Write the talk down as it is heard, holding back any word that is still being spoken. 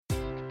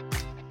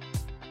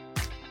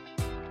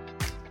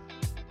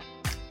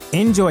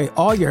Enjoy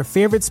all your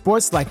favorite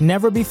sports like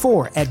never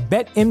before at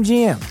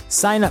BetMGM.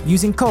 Sign up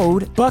using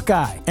code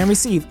Buckeye and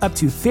receive up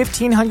to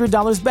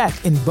 $1,500 back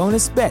in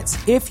bonus bets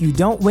if you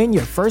don't win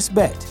your first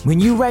bet. When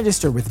you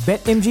register with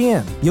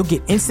BetMGM, you'll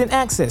get instant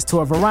access to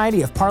a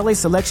variety of parlay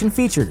selection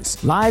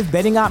features, live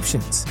betting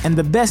options, and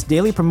the best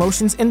daily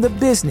promotions in the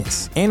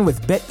business. And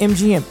with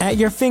BetMGM at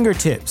your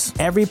fingertips,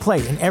 every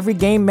play and every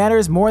game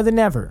matters more than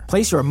ever.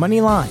 Place your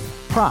money line,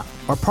 prop,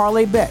 or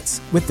parlay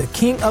bets with the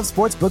king of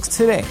sportsbooks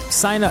today.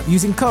 Sign up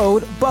using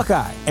code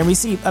Buckeye and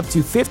receive up to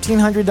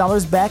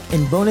 $1,500 back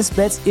in bonus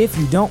bets if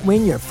you don't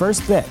win your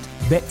first bet.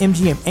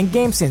 BetMGM and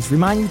GameSense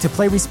remind you to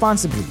play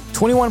responsibly.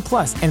 21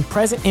 plus and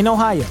present in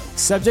Ohio,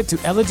 subject to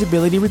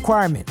eligibility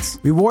requirements.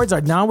 Rewards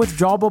are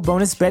non-withdrawable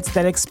bonus bets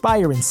that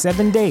expire in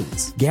 7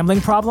 days. Gambling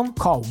problem?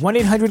 Call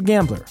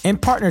 1-800-GAMBLER. In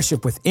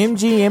partnership with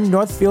MGM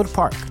Northfield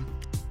Park.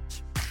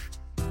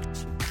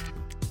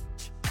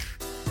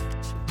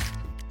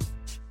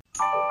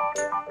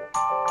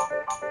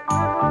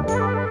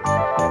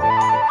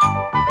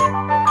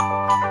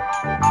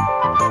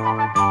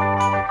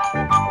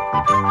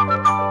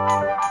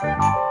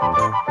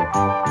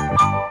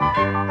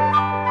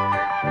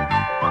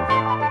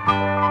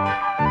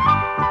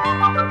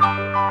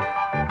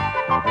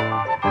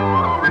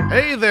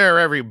 Hey there,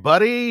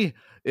 everybody.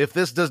 If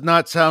this does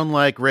not sound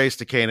like Race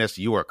to Canis,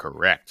 you are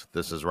correct.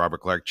 This is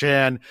Robert Clark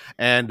Chan,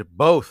 and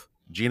both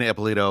Gina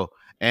Ippolito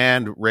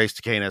and Race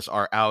to Canis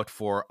are out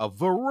for a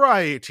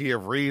variety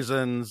of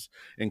reasons,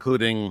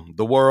 including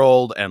the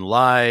world and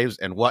lives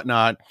and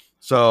whatnot.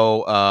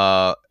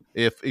 So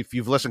if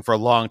you've listened for a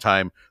long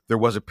time, there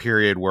was a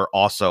period where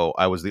also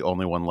I was the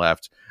only one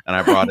left, and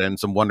I brought in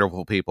some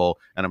wonderful people,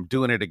 and I'm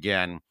doing it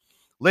again.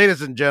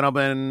 Ladies and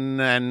gentlemen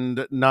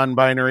and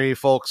non-binary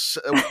folks,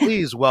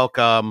 please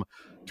welcome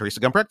Teresa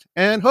Gumprecht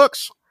and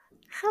Hooks.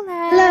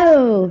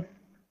 Hello.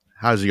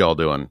 How's y'all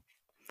doing?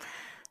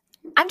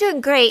 I'm doing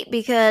great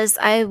because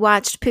I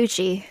watched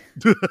Poochie.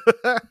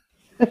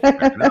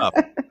 Fair enough.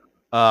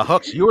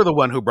 Hooks, you were the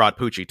one who brought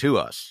Poochie to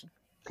us.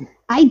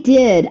 I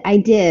did.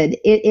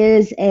 It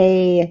is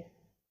a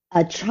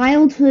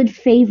childhood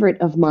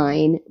favorite of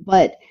mine,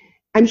 but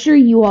I'm sure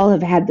you all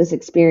have had this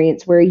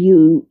experience where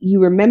you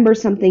remember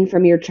something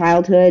from your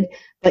childhood,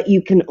 but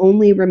you can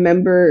only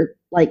remember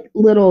like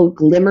little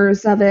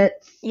glimmers of it.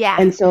 Yeah.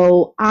 And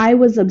so I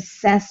was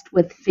obsessed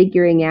with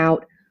figuring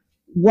out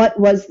what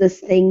was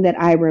this thing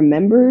that I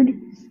remembered.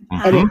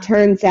 Uh-huh. And it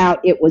turns out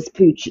it was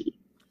Poochie.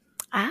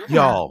 Ah.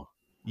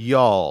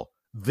 Y'all,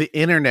 the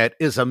internet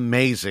is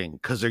amazing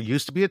because there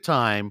used to be a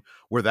time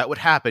where that would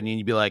happen and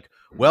you'd be like,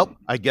 well,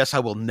 I guess I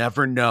will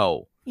never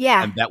know.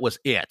 Yeah. And that was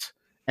it.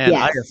 And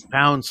yes. I have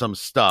found some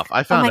stuff.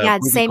 I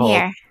found same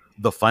here.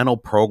 The Final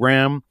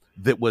Program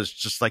that was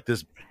just like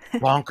this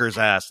bonkers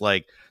ass,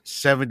 like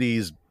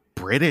 70s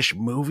British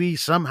movie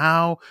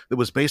somehow that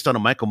was based on a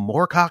Michael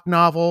Moorcock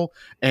novel.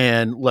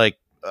 And like,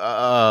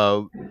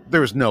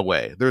 there's no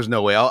way.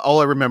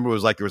 All I remember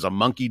was like there was a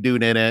monkey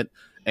dude in it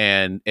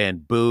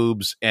and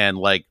boobs and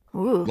like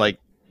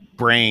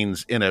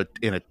brains in a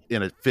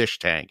fish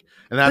tank.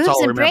 And that's boobs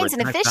all I and remember. Brains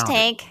in a fish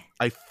tank.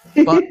 I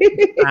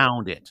fucking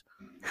found it.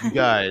 You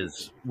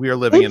guys, we are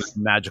living in a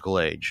magical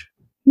age.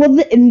 Well,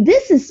 and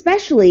this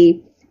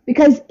especially,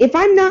 because if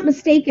I'm not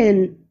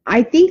mistaken,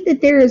 I think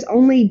that there is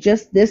only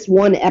just this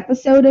one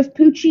episode of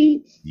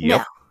Poochie.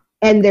 Yep.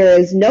 And there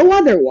is no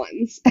other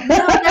ones.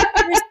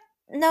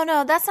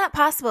 No, that's not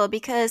possible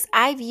because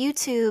I've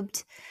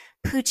YouTubed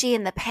Poochie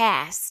in the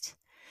past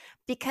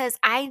because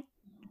I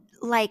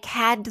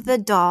had the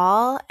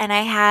doll and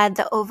I had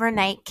the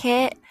overnight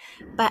kit,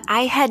 but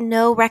I had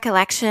no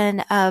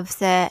recollection of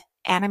the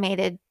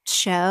animated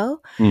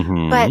show.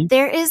 Mm-hmm. But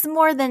there is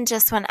more than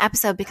just one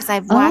episode because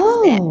I've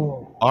watched it.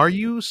 Are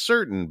you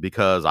certain?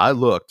 Because I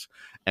looked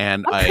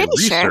and I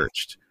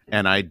researched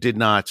and I did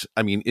not,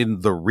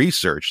 in the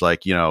research,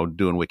 like, doing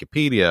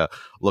Wikipedia,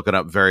 looking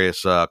up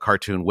various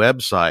cartoon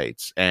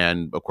websites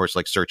and of course,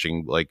 like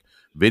searching like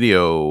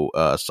video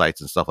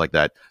sites and stuff like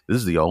that. This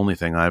is the only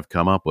thing I've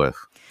come up with.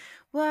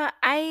 Well,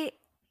 I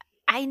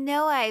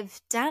know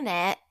I've done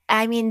it.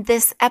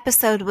 This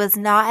episode was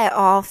not at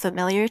all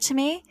familiar to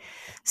me,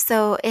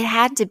 so it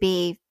had to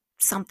be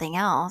something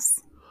else,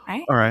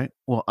 right? All right.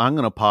 Well, I'm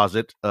going to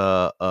posit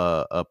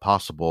a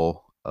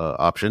possible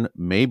option.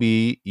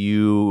 Maybe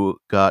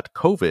you got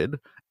COVID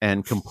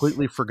and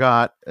completely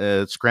forgot,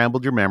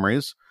 scrambled your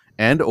memories,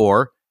 and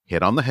or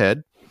hit on the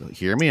head.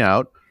 Hear me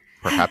out.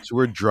 Perhaps you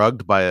were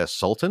drugged by a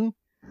sultan.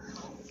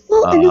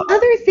 Well, and the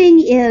other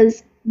thing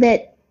is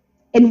that,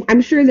 and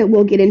I'm sure that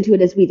we'll get into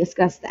it as we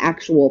discuss the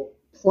actual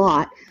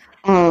plot.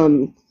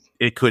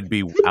 It could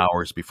be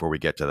hours before we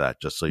get to that,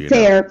 just so you know.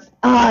 Fair.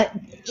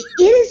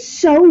 It is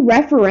so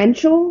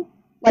referential.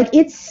 Like,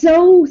 it's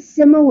so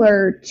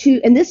similar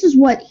to, and this is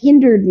what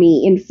hindered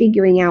me in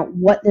figuring out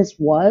what this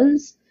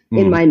was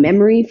in my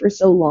memory for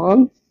so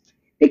long,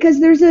 because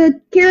there's a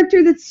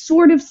character that's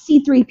sort of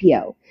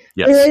C-3PO.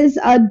 Yes. There is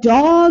a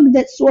dog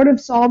that sort of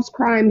solves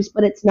crimes,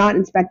 but it's not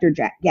Inspector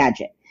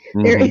Gadget.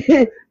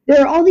 Mm-hmm.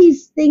 There are all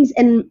these things,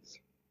 and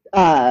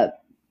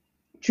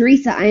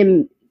Teresa,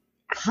 I'm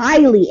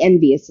highly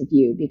envious of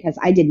you because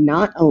I did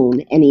not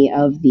own any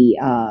of the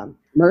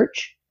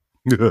merch,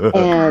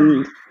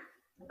 and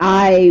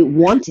I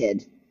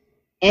wanted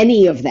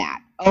any of that.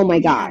 Oh my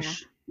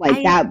gosh.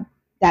 Like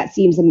that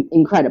seems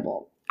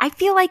incredible. I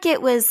feel like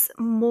it was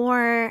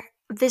more,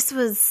 this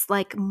was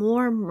like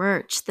more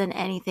merch than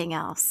anything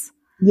else.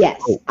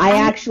 Yes. I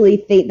actually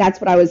think that's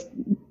what I was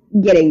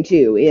getting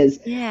to is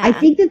I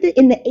think that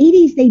in the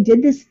 80s they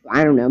did this,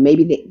 I don't know,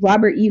 maybe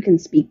Robert, you can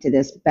speak to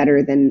this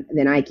better than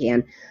I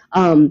can,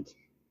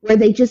 where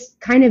they just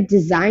kind of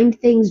designed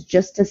things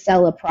just to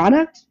sell a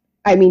product.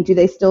 I mean, do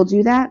they still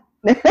do that?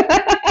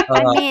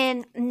 I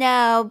mean,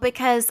 no,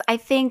 because I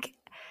think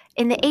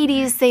in the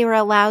 80s they were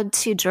allowed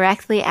to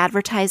directly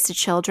advertise to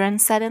children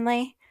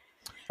suddenly.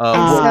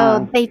 And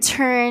so they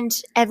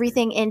turned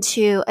everything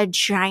into a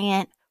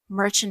giant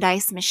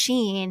merchandise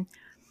machine.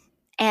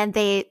 And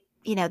they,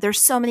 you know,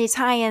 there's so many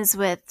tie-ins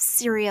with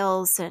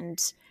cereals, and,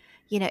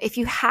 you know, if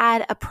you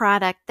had a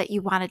product that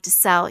you wanted to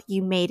sell,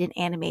 you made an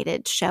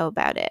animated show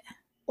about it.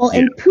 Well,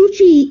 and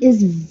Poochie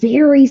is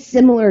very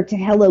similar to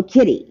Hello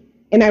Kitty.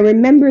 And I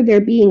remember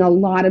there being a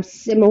lot of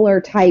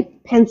similar type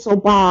pencil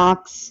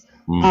box,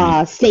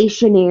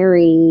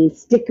 stationery,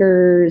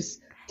 stickers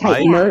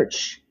type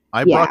merch.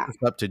 I brought this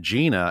up to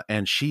Gina,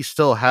 and she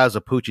still has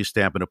a Poochie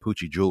stamp in a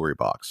Poochie jewelry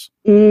box.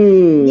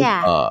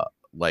 Yeah.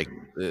 Like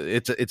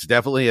it's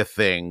definitely a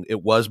thing.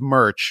 It was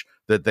merch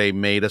that they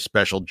made a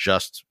special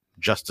just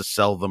to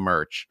sell the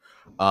merch.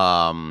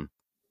 And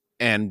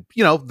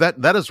you know,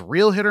 that is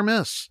real hit or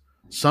miss.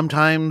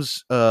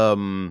 Sometimes,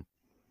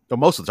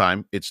 most of the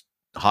time, it's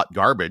hot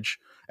garbage,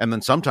 and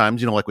then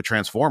sometimes, you know, like with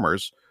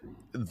Transformers,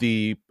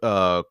 the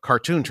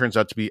cartoon turns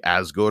out to be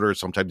as good or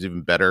sometimes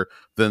even better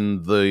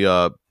than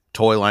the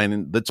toy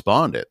line that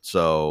spawned it.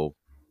 So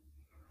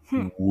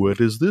what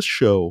is this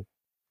show?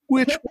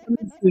 Which one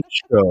is this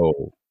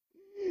show?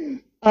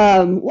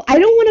 Well, I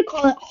don't want to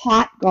call it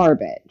hot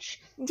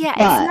garbage. Yeah,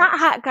 it's not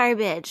hot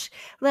garbage.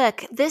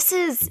 Look, this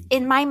is,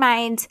 in my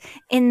mind,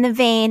 in the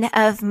vein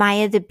of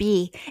Maya the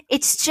Bee.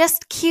 It's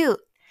just cute.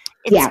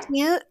 It's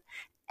cute,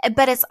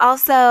 but it's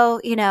also,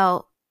 you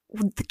know,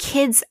 the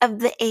kids of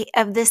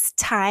this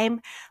time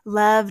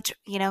loved,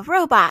 you know,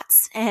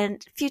 robots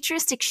and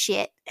futuristic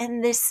shit,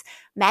 and this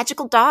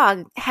magical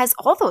dog has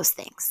all those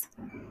things.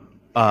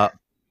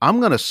 I'm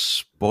gonna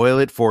spoil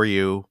it for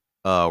you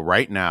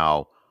right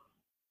now.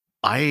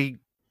 I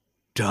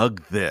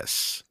dug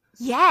this.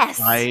 Yes.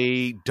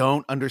 I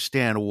don't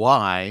understand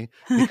why,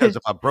 because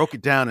if I broke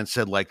it down and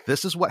said, like,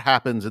 this is what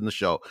happens in the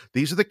show,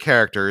 these are the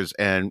characters,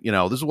 and, you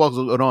know, this is what's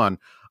going on,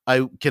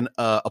 I can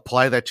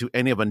apply that to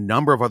any of a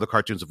number of other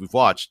cartoons that we've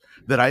watched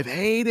that I've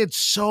hated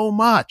so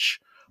much.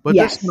 But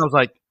this one, I was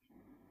like,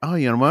 oh,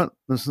 you know what?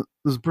 This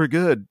is pretty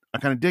good. I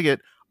kind of dig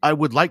it. I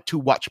would like to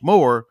watch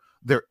more.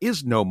 There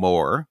is no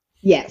more.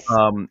 Yes.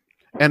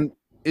 And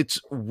it's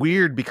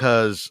weird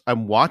because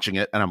I'm watching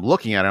it and I'm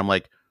looking at it. I'm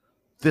like,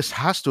 this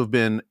has to have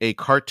been a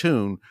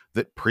cartoon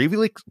that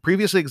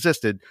previously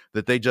existed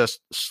that they just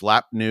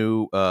slapped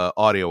new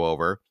audio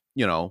over,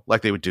 you know,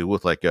 like they would do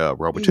with like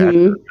Robotech,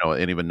 you know,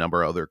 and even a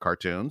number of other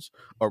cartoons,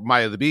 or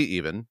Maya the Bee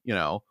even, you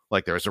know,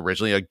 like there was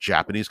originally a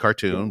Japanese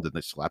cartoon, then they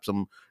slapped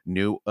some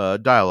new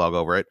dialogue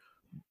over it.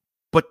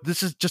 But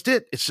this is just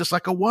it. It's just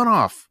like a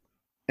one-off.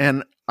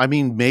 And I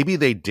mean, maybe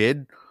they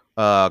did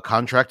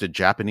contract a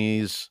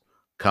Japanese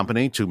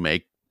company to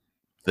make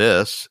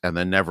this and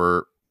then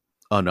never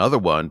another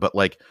one, but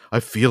like I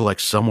feel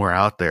like somewhere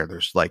out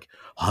there's like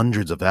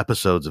hundreds of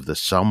episodes of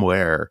this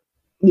somewhere.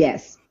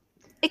 Yes,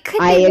 it could.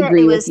 I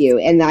agree with you,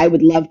 and I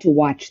would love to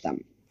watch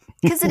them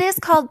because it is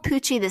called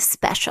Poochie the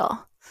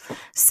Special.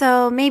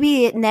 So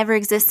maybe it never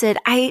existed.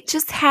 I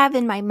just have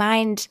in my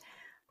mind,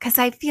 because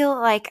I feel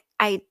like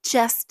I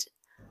just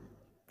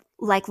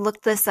like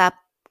looked this up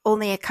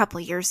only a couple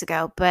years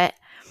ago, but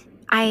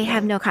I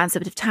have no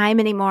concept of time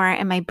anymore,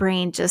 and my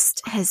brain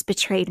just has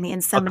betrayed me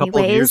in so many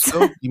ways. Years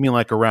ago? You mean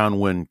like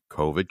around when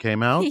COVID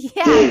came out?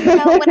 Yeah, you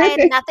know, when I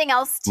had nothing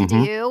else to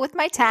do with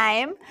my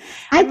time,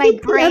 and my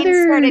brain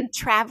started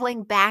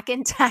traveling back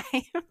in time.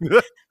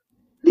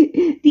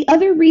 The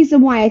other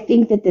reason why I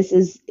think that this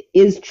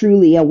is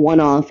truly a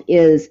one-off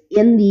is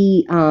in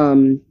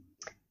the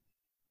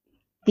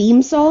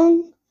theme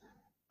song.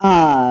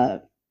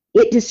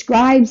 It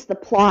describes the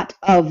plot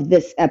of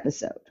this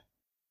episode.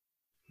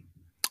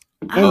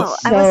 Oh,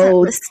 so, I wasn't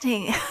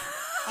listening.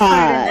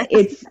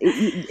 It's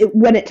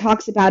when it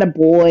talks about a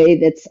boy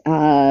that's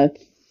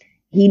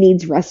he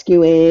needs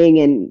rescuing,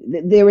 and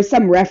there was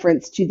some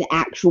reference to the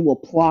actual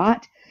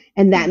plot,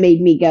 and that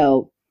made me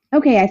go,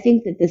 okay, I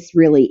think that this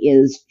really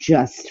is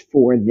just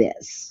for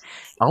this.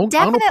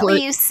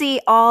 Definitely, you see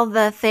all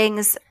the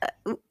things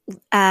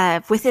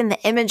within the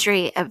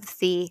imagery of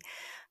the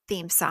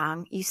theme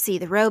song. You see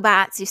the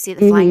robots, you see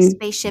the flying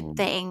spaceship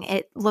thing.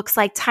 It looks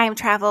like time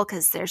travel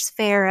because there's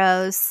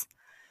pharaohs.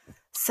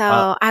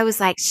 So I was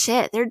like,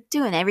 shit, they're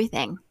doing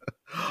everything.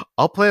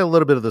 I'll play a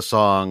little bit of the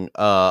song.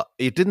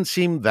 It didn't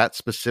seem that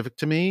specific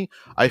to me.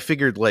 I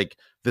figured like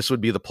this would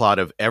be the plot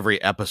of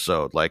every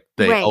episode. Like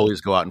they always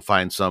go out and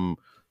find some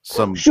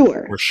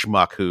sure or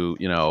schmuck who,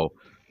 you know,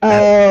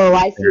 Oh,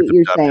 I see Here's what you're what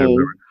you have to saying.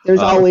 remember. There's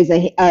always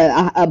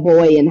a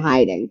boy in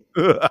hiding.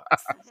 Poochie,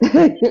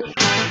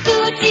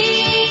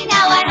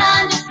 now I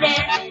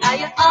understand how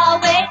you're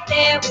always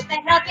there with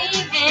a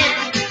helping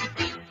hand.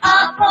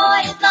 A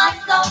boy is not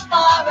so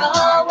far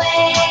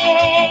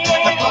away.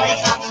 A boy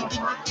is not so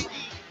far away.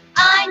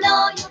 I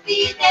know you'll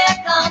be there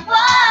come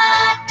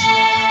what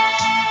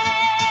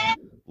may.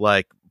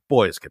 Like,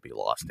 boys could be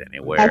lost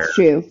anywhere. That's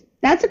true.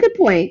 That's a good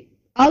point.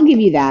 I'll give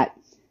you that.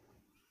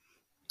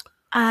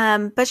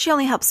 But she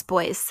only helps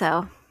boys,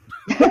 so.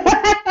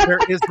 There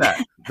is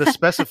that. The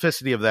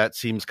specificity of that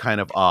seems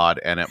kind of odd,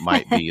 and it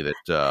might be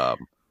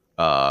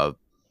that,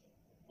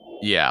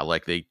 yeah,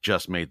 like they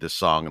just made this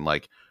song and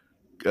like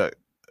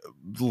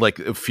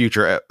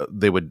future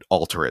they would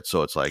alter it,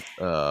 so it's like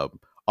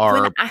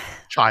our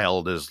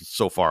child is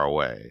so far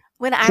away.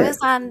 When I was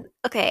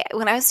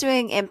when I was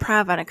doing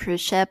improv on a cruise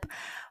ship,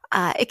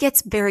 it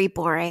gets very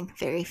boring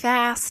very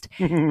fast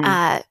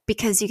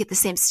because you get the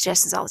same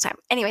suggestions all the time.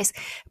 Anyways,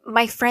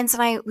 my friends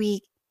and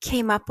we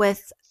came up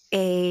with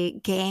a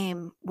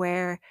game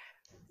where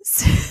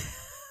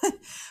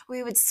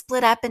we would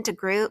split up into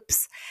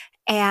groups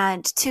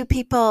and two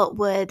people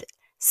would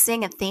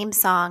sing a theme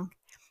song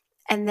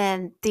and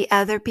then the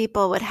other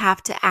people would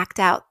have to act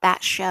out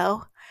that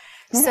show.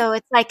 So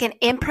it's like an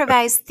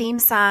improvised theme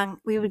song.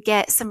 We would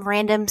get some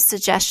random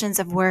suggestions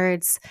of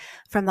words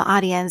from the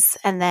audience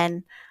and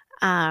then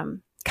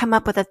come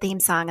up with a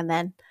theme song, and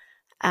then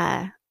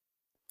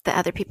the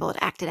other people would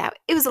act it out.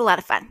 It was a lot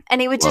of fun.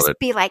 And it would just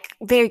be like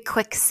very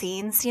quick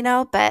scenes,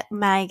 but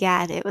my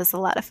God, it was a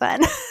lot of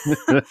fun.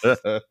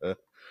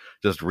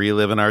 Just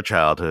reliving our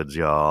childhoods,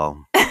 y'all.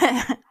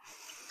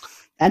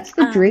 That's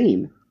the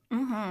dream.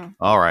 Mm-hmm.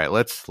 All right,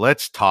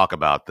 let's talk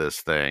about this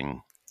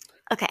thing.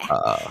 Okay.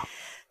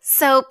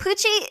 So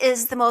Poochie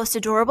is the most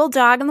adorable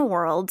dog in the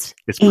world.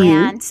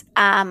 And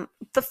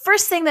the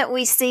first thing that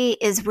we see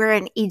is we're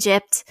in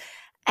Egypt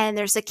and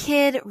there's a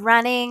kid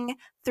running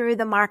through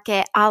the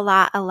market a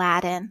la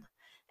Aladdin.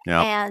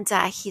 Yeah. And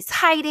he's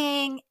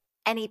hiding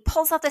and he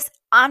pulls out this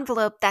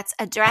envelope that's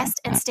addressed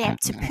and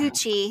stamped to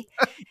Poochie.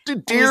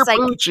 Dear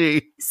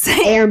Poochie.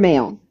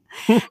 Airmail.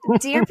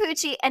 Dear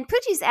Poochie. And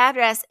Poochie's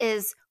address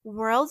is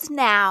World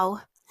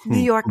Now, New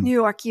York, New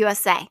York,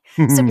 USA.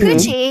 So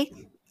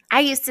Poochie, I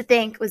used to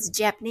think was a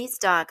Japanese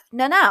dog.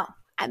 No,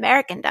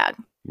 American dog.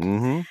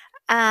 Mm-hmm.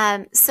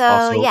 So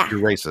also, yeah, you're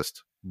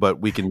racist,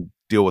 but we can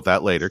deal with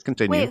that later.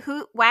 Continue. Wait,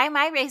 why am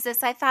I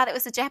racist? I thought it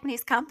was a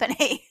Japanese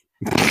company.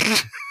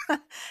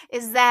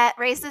 Is that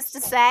racist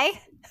to say?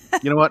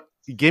 You know what?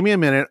 Give me a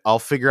minute. I'll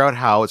figure out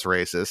how it's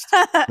racist.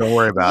 Don't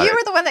worry about it. You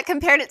were the one that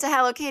compared it to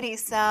Hello Kitty,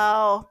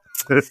 so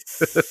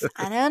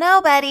I don't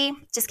know, buddy.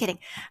 Just kidding.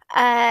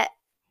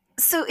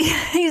 So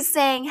he's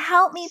saying,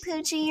 "Help me,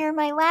 Poochie. You're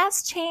my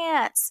last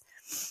chance."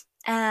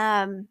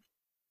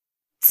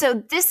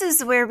 So this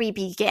is where we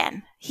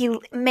begin. He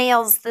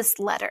mails this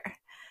letter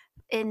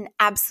in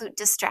absolute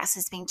distress.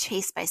 He's being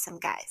chased by some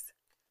guys.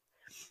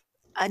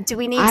 Do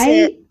we need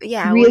to?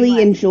 Yeah,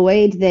 really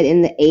enjoyed that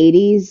in the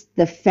 80s,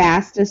 the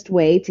fastest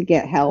way to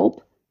get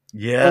help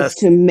was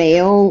to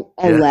mail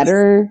a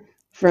letter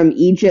from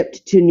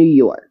Egypt to New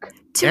York.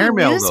 To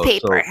airmail,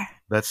 newspaper. Though, so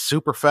that's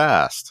super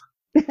fast.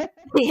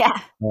 Yeah.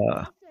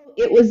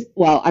 It was,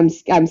 well, I'm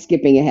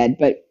skipping ahead,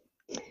 but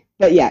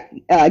yeah,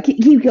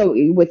 keep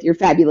going with your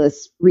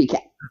fabulous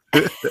recap.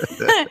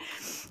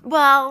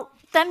 Well,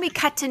 then we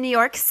cut to New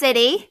York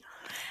City.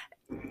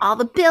 All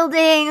the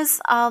buildings,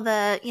 all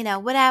the,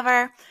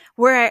 whatever,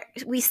 where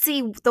we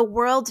see the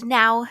World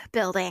Now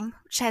building,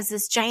 which has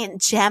this giant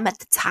gem at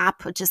the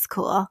top, which is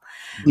cool.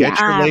 Get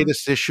your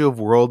latest issue of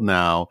World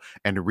Now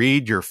and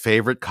read your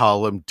favorite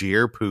column,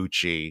 Dear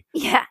Poochie.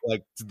 Yeah.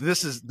 Like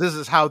this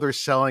is how they're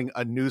selling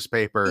a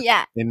newspaper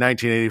in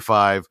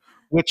 1985,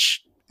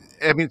 which,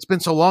 I mean, it's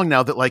been so long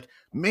now that like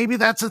maybe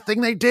that's a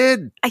thing they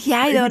did.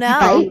 Yeah, I don't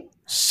know.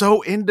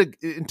 So into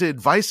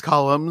advice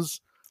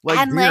columns like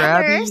and Dear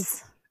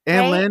Landers. Abby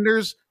and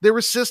Landers, they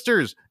were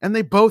sisters, and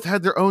they both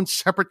had their own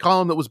separate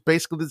column that was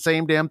basically the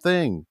same damn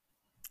thing.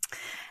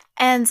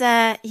 And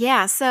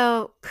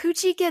so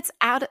Poochie gets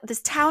out.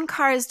 This town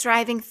car is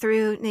driving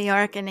through New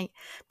York, and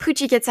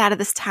Poochie gets out of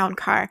this town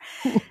car.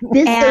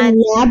 This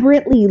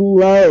elaborately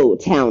low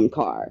town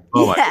car.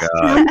 Oh my God!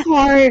 Town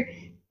car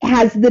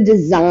has the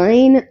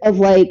design of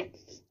like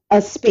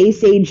a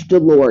space age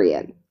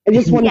DeLorean. I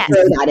just want to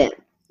throw that in.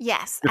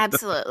 Yes,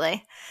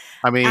 absolutely.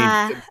 I mean,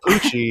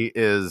 Poochie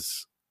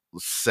is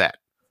set.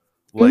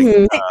 Like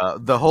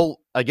the whole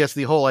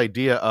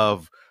idea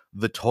of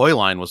the toy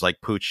line was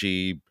like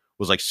Poochie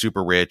was like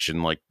super rich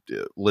and like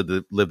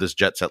lived this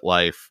jet set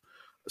life.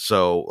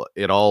 So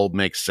it all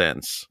makes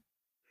sense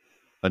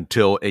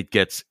until it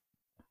gets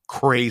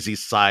crazy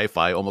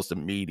sci-fi almost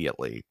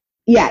immediately.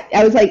 Yeah,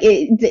 I was like,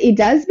 it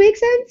does make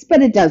sense,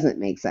 but it doesn't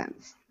make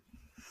sense.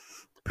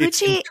 It's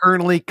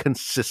internally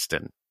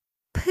consistent.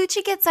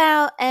 Poochie gets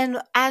out, and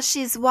as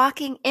she's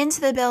walking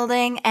into the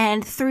building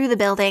and through the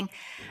building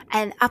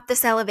and up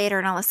this elevator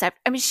and all this stuff,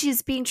 I mean,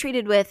 she's being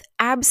treated with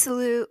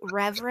absolute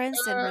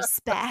reverence and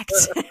respect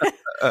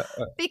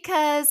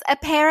because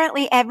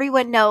apparently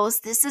everyone knows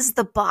this is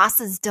the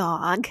boss's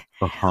dog.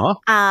 Uh-huh.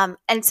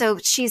 And so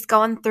she's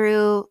going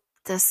through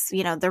this,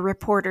 the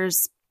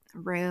reporter's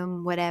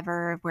room,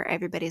 whatever, where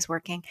everybody's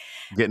working.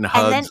 Getting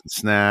hugs and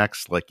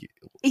snacks. Like,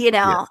 living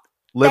then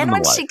when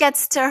the life. she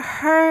gets to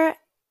her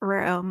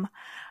room,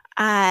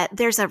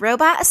 there's a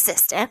robot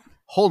assistant.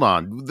 Hold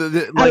on.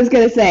 I was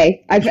going to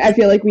say, I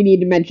feel like we need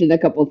to mention a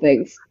couple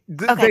things.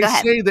 Okay, they go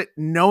ahead. say that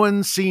no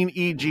one's seen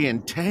EG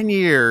in 10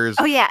 years.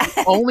 Oh, yeah.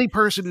 Only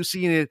person who's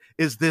seen it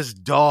is this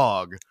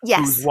dog Yes.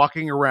 who's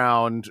walking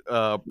around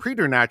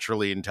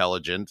preternaturally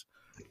intelligent.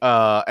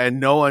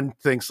 And no one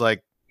thinks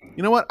like,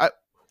 you know what?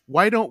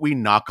 Why don't we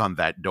knock on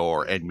that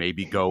door and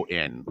maybe go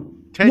in?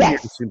 10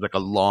 years seems like a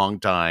long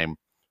time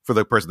for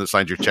the person that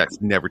signs your checks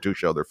never to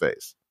show their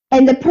face.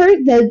 And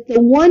the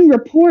one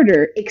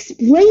reporter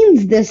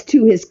explains this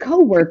to his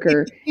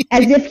coworker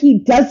as if he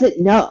doesn't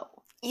know.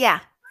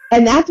 Yeah.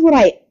 And that's what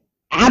I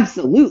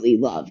absolutely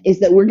love, is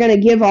that we're going to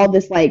give all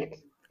this like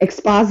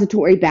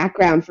expository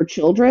background for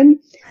children.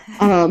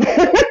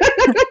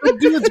 The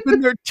dude's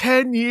been there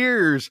 10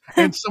 years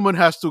and someone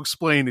has to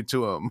explain it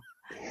to him.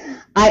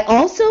 I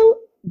also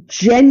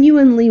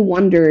genuinely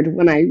wondered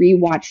when I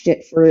rewatched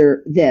it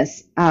for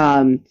this,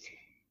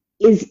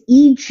 is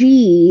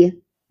EG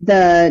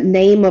the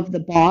name of the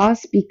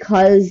boss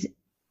because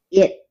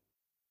it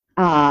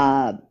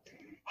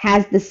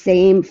has the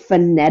same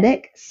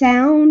phonetic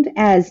sound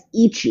as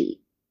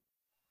Ichi?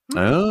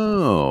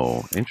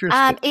 Oh,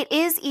 interesting. It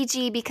is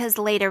EG because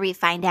later we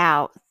find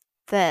out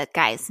the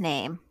guy's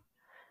name.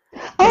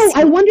 Oh,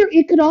 I wonder,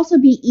 it could also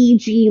be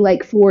EG,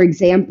 like, for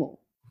example.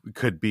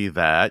 Could be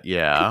that,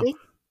 yeah. Could be.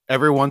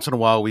 Every once in a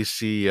while we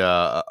see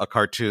a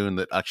cartoon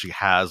that actually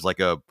has like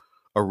a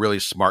really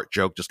smart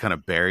joke just kind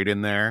of buried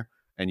in there,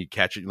 and you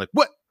catch it and you're like,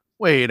 what?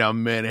 Wait a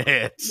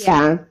minute.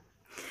 Yeah.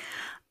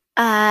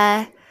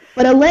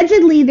 But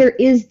allegedly there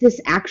is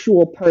this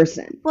actual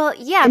person. Well,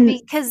 yeah,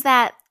 because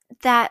that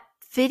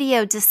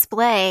video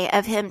display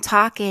of him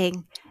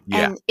talking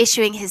and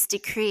issuing his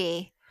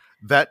decree,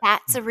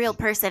 that's a real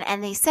person,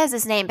 and he says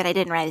his name, but I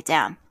didn't write it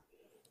down.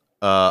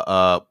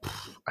 I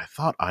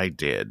thought I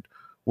did.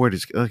 Where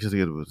does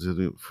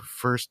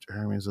first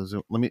Hermes?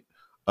 Let me.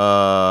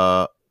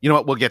 You know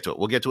what? We'll get to it.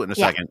 We'll get to it in a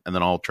second, and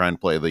then I'll try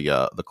and play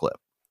the clip.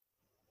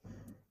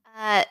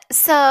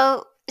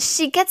 So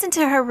she gets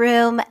into her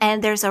room,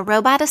 and there's a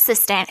robot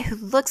assistant who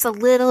looks a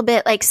little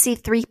bit like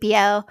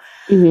C-3PO,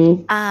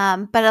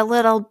 but a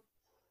little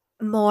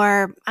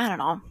more, I don't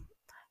know,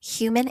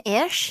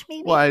 human-ish,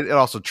 maybe? Well, it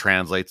also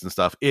translates and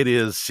stuff. It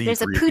is C-3PO.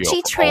 There's a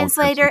Poochie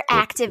translator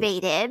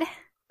activated.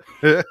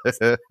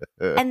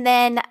 And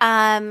then,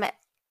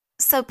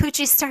 so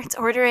Poochie starts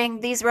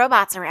ordering these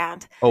robots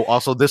around. Oh,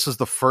 also, this is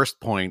the first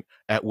point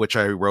at which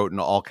I wrote in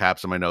all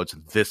caps in my notes,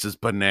 this is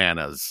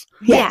bananas.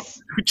 Yes.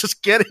 You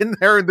just get in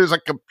there and there's a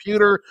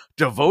computer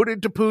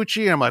devoted to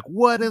Poochie. I'm like,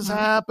 what is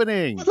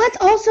happening? But let's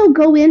also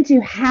go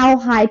into how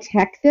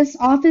high-tech this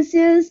office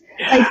is.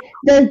 Like,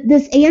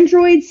 this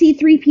android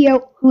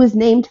C-3PO, who is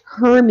named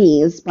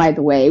Hermes, by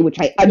the way, which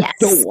I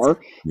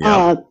adore.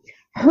 Yep.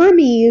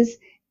 Hermes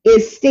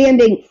is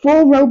standing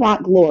full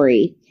robot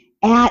glory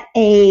at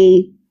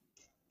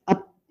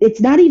it's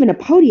not even a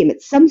podium.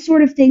 It's some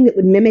sort of thing that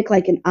would mimic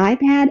like an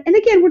iPad. And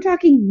again, we're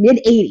talking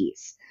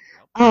mid-80s.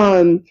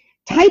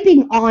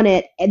 Typing on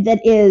it that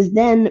is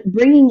then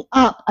bringing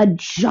up a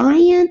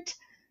giant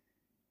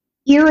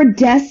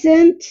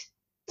iridescent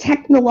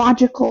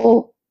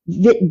technological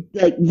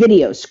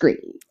video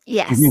screen.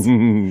 Yes.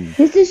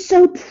 This is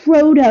so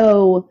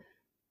proto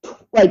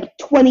like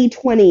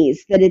 2020s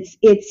that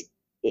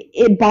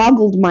it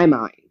boggled my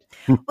mind.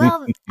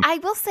 Well, I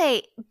will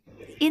say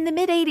in the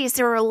mid-80s,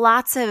 there were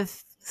lots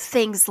of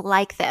things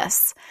like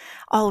this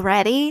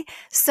already.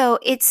 So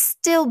it's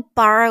still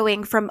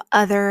borrowing from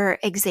other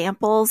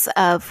examples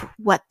of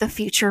what the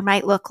future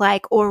might look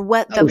like, or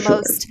what the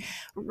most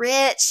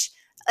rich,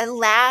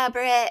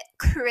 elaborate,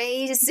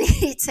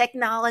 crazy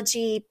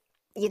technology,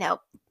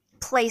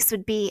 place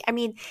would be. I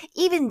mean,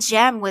 even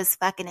Jem was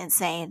fucking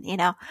insane,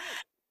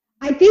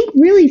 I think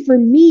really for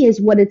me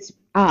is what it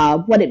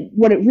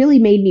really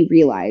made me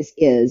realize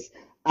is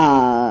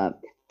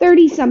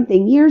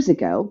 30-something years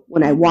ago,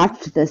 when I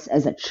watched this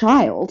as a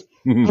child,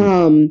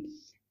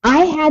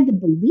 I had the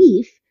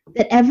belief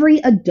that every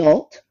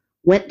adult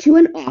went to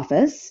an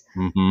office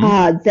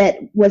that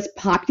was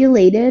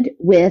populated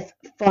with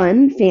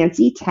fun,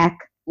 fancy tech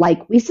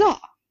like we saw.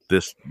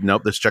 This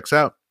checks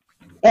out.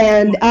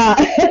 And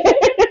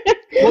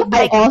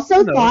I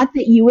also thought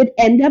that you would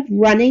end up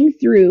running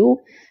through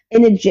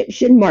an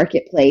Egyptian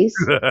marketplace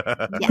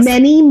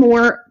many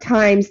more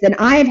times than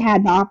I've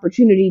had the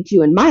opportunity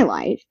to in my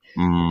life.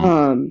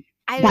 I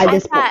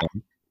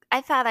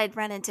thought I'd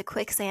run into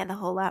quicksand a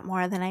whole lot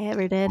more than I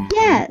ever did.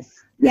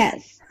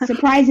 Yes.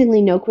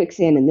 Surprisingly, no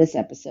quicksand in this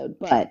episode,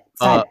 but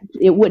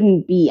it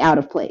wouldn't be out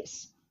of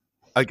place.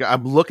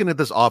 I'm looking at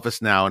this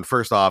office now, and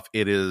first off,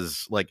 it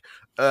is like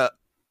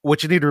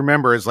what you need to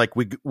remember is like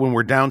when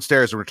we're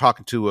downstairs and we're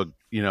talking to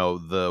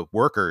the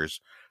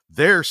workers,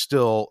 they're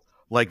still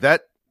like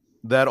that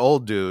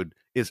old dude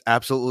is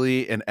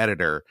absolutely an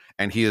editor,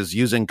 and he is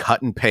using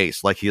cut and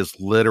paste. Like he is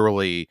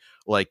literally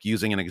like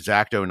using an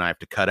X-Acto knife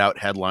to cut out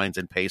headlines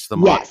and paste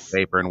them on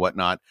paper and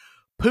whatnot.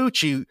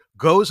 Poochie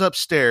goes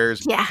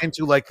upstairs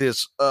into like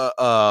this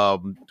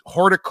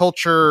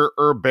horticulture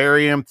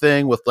herbarium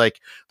thing with like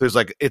there's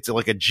like it's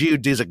like a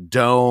geodesic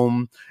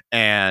dome,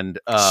 and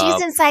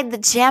she's inside the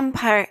gem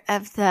part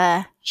of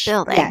the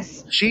building.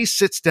 Yes. She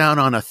sits down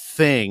on a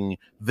thing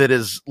that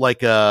is like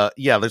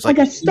there's like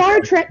a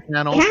Star Trek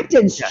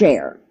captain's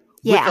chair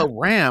with a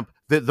ramp.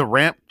 The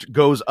ramp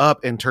goes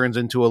up and turns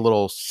into a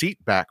little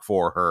seat back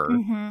for her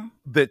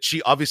that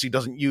she obviously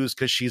doesn't use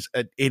because she's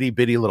an itty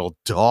bitty little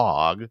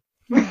dog.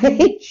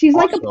 Right? She's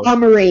also, like a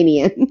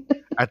Pomeranian.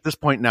 At this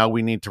point now,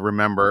 we need to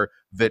remember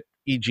that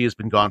EG has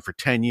been gone for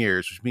 10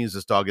 years, which means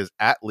this dog is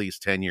at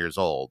least 10 years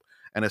old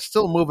and is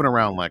still moving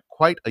around like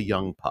quite a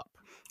young pup.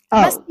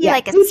 Must be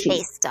like a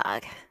space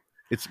dog.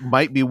 It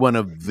might be one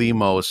of the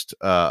most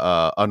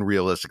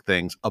unrealistic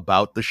things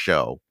about the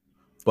show.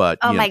 But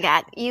oh my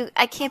God,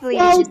 I can't believe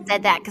you just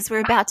said that because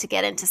we're about to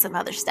get into some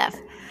other stuff.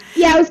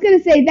 Yeah, I was going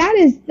to say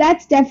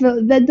that's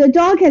definitely the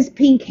dog has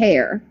pink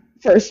hair.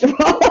 First of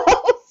all.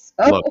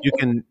 Look, you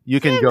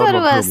can go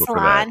to a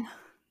salon.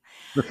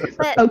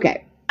 But,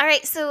 okay. All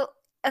right. So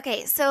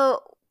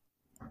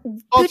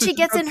Poochie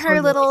gets in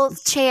her little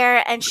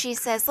chair and she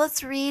says,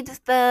 "Let's read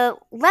the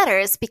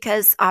letters,"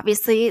 because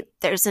obviously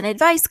there's an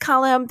advice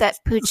column that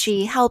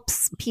Poochie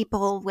helps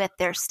people with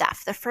their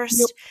stuff. The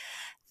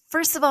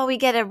first of all, we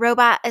get a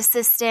robot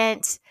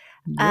assistant.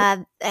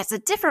 That's a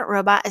different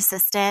robot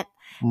assistant.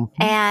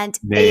 And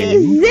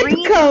zip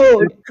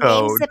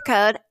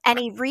code, and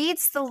he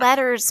reads the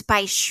letters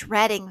by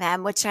shredding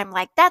them, which I'm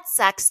like, that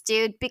sucks,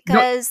 dude,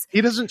 because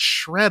he doesn't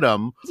shred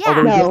them.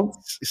 No.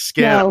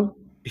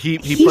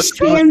 He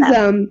scans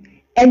them,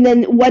 and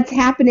then what's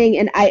happening,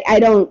 and I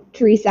don't,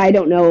 Teresa, I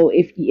don't know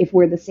if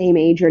we're the same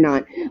age or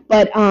not,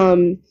 but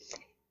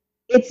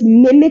it's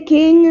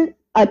mimicking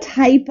a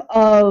type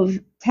of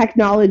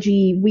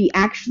technology we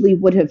actually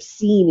would have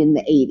seen in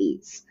the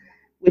 80s.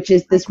 Which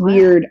is this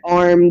weird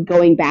arm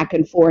going back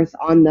and forth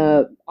on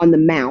the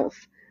mouth.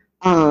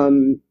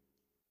 I'm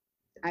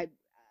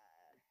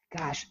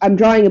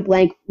drawing a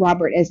blank,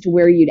 Robert, as to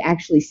where you'd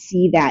actually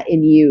see that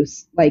in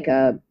use, I'm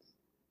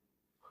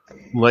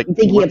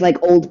thinking of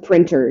like old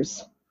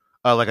printers,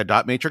 like a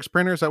dot matrix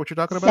printer. Is that what you're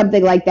talking about?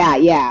 Something like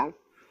that, yeah.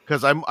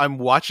 Because I'm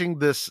watching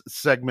this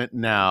segment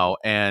now,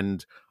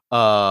 and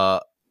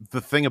the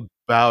thing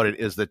about it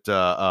is that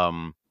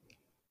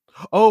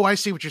oh, I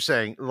see what you're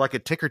saying. Like a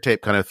ticker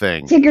tape kind of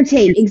thing. Ticker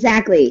tape,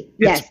 exactly.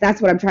 Yes, that's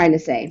what I'm trying to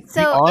say.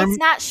 So it's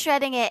not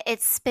shredding it,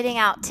 it's spitting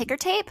out ticker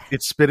tape?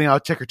 It's spitting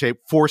out ticker tape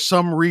for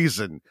some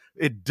reason.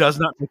 It does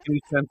not make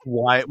any sense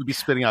why it would be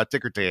spitting out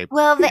ticker tape.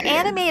 Well, the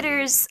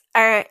animators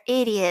are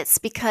idiots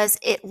because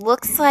it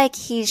looks like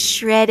he's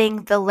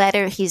shredding the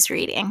letter he's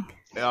reading.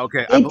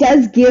 Okay. It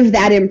does give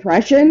that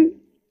impression.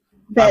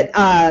 But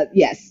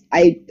yes,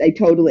 I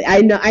totally,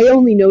 I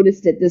only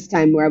noticed it this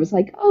time where I was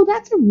like, oh,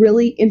 that's a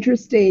really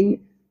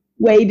interesting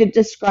way to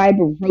describe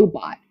a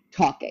robot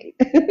talking.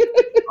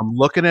 I'm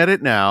looking at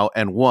it now,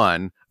 and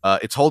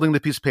it's holding the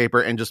piece of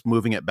paper and just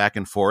moving it back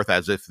and forth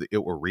as if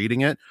it were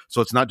reading it.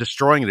 So it's not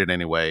destroying it in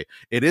any way.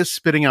 It is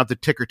spitting out the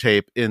ticker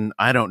tape in,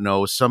 I don't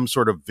know, some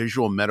sort of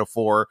visual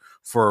metaphor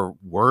for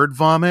word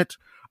vomit.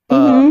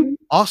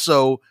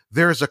 Also,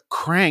 there's a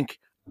crank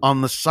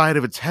on the side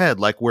of its head,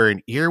 like where an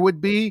ear would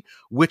be,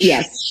 which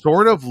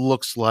sort of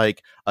looks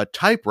like a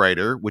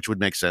typewriter, which would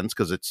make sense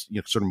because it's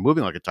sort of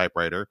moving like a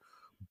typewriter,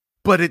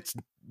 but it's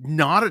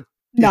not a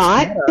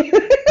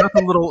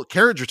little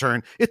carriage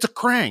return. It's a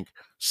crank.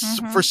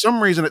 For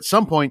some reason, at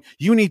some point,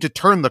 you need to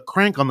turn the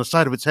crank on the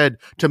side of its head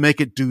to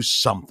make it do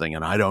something,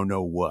 and I don't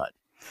know what.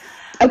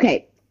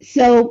 Okay,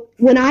 so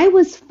when I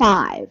was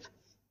 5,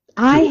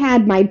 I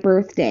had my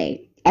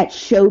birthday at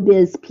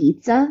Showbiz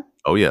Pizza.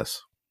 Oh,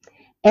 yes.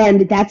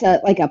 And that's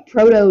a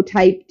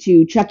prototype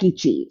to Chuck E.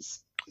 Cheese.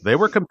 They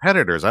were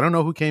competitors. I don't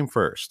know who came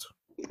first.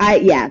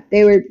 They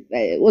were.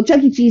 Well,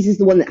 Chuck E. Cheese is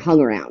the one that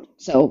hung around,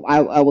 so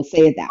I will say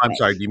it that way. I'm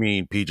sorry. Do you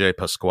mean PJ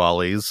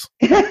Pasquale's?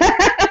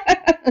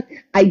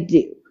 I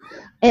do.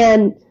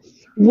 And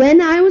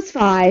when I was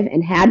 5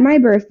 and had my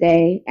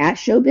birthday at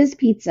Showbiz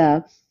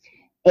Pizza,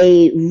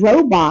 a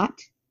robot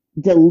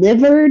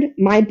delivered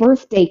my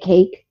birthday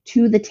cake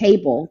to the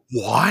table.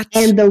 What?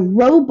 And the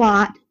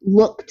robot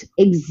looked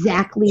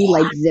exactly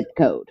like Zip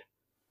Code.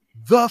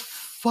 The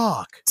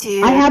fuck?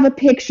 Dude. I have a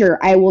picture.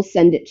 I will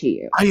send it to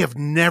you. I have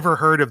never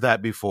heard of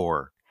that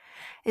before.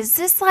 Is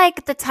this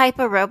like the type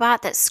of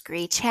robot that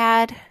Screech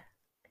had?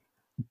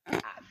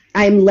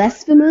 I'm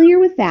less familiar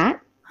with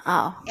that.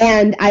 Oh.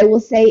 And I will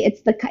say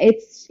it's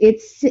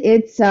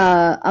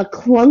a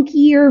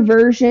clunkier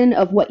version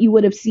of what you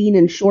would have seen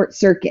in Short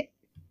Circuit.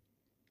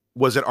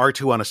 Was it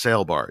R2 on a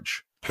sail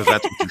barge? Because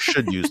that's what you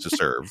should use to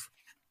serve.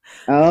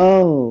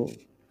 Oh.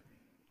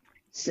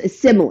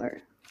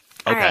 similar.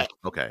 All Okay. right.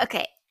 Okay.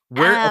 Okay.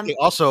 Okay.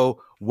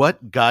 Also,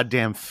 what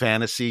goddamn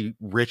fantasy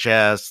rich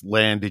ass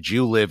land did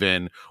you live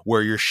in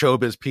where your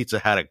Showbiz Pizza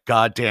had a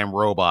goddamn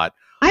robot?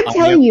 I'm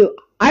telling you,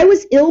 I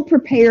was ill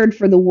prepared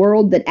for the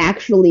world that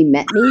actually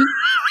met me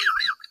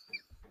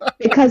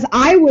because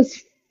I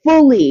was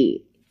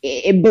fully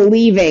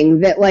believing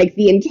that like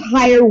the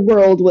entire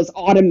world was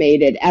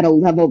automated at a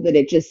level that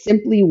it just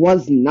simply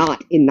was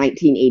not in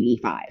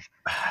 1985.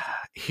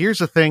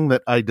 Here's a thing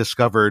that I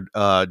discovered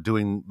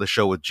doing the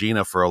show with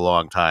Gina for a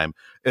long time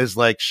is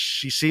like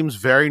she seems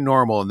very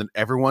normal, and then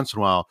every once in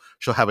a while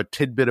she'll have a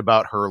tidbit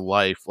about her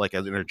life, like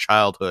as in her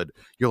childhood.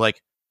 You're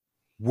like,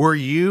 were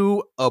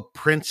you a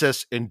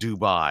princess in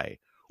Dubai?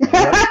 What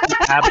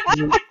the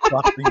absolute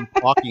fuck are you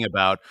talking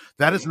about?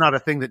 That is not a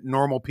thing that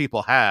normal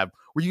people have.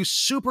 Were you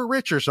super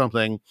rich or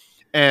something?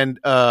 And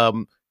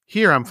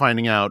here I'm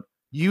finding out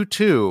you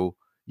too.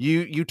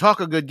 You talk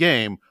a good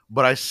game,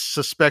 but I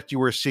suspect you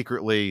were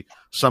secretly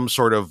some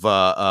sort of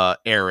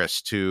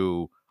heiress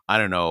to, I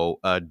don't know,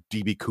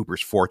 DB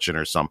Cooper's fortune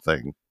or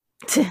something.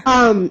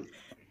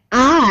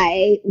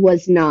 I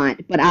was not,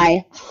 but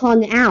I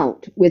hung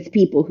out with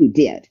people who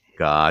did.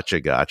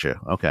 Gotcha.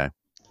 Okay.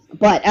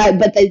 But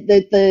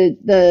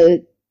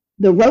the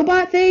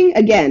robot thing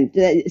again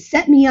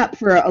set me up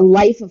for a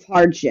life of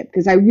hardship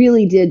because I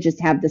really did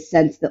just have the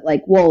sense that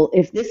like, well,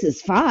 if this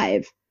is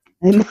 5,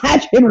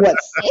 imagine what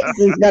 6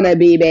 is gonna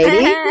be,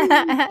 baby.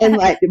 And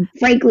like,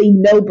 frankly,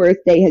 no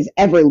birthday has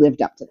ever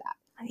lived up to that.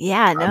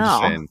 Yeah, I'm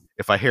just no. saying,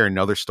 if I hear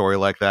another story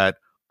like that,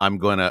 I'm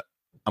gonna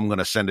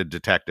send a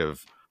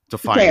detective to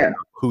find Fair. out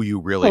who you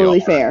really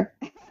Totally are. fair.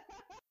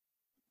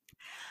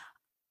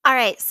 All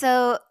right,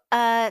 so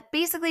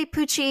basically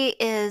Poochie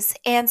is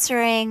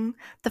answering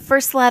the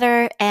first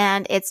letter,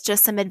 and it's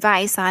just some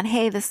advice on,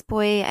 hey, this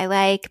boy I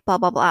like, blah,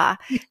 blah, blah.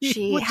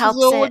 She Which helps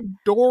is so it.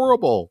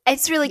 adorable.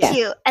 It's really Yes.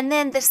 cute. And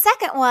then the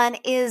second one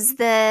is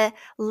the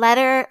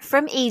letter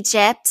from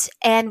Egypt,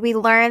 and we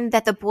learn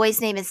that the boy's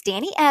name is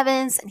Danny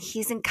Evans, and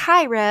he's in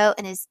Cairo,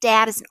 and his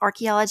dad is an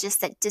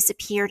archaeologist that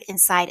disappeared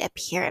inside a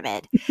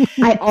pyramid.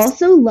 I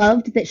also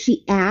loved that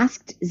she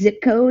asked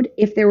Zip Code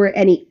if there were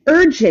any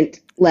urgent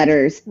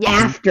letters Yeah.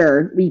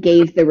 after we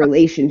gave the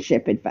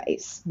relationship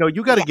advice. No,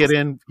 you got to Yes. get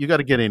in. You got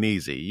to get in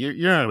easy. You're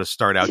not going to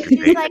start out your day.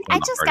 He's like, I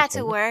just got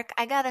to work.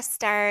 I got to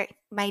start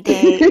my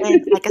day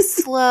in like a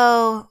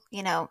slow,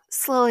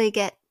 slowly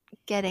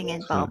getting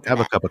involved. Have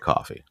in a cup of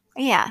coffee.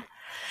 it. Yeah.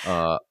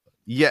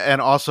 Yeah, and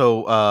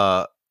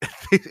also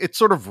it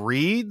sort of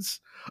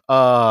reads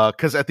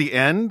because at the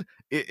end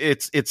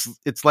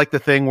it's like the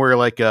thing where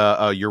like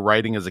you're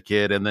writing as a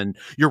kid and then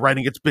your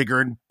writing gets bigger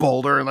and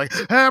bolder and like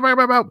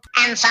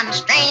And some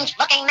strange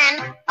looking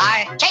men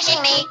are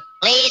chasing me.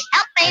 Please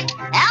help me.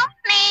 Help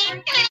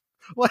me.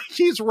 like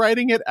he's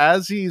writing it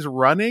as he's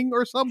running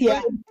or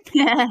something.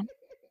 Yeah.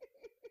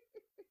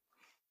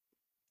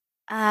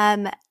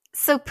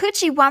 So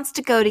Poochie wants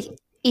to go to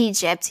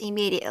Egypt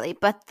immediately,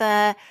 but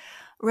the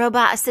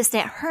robot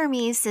assistant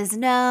Hermes says,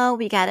 no,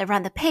 we got to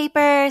run the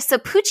paper. So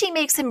Poochie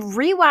makes him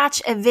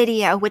rewatch a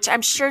video, which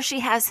I'm sure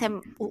she has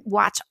him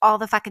watch all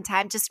the fucking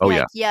time. Just to be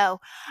like, yo,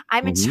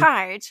 I'm in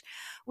charge,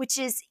 which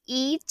is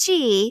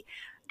EG.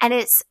 And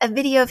it's a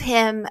video of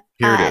him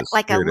Here it is.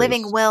 like Here a it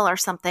living is. will or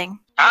something.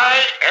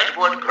 I,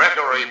 Edward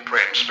Gregory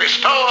Prince,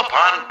 bestow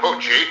upon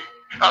Poochie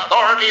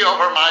authority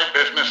over my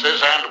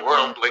businesses and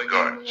worldly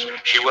goods.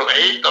 She will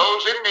aid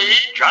those in need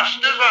just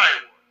as I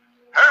would.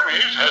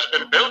 Hermes has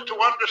been built to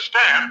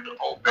understand,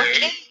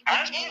 obey,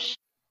 and is.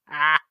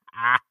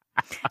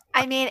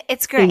 I mean,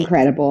 it's great.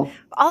 Incredible.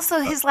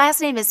 Also, his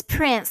last name is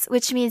Prince,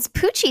 which means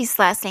Poochie's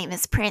last name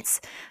is Prince.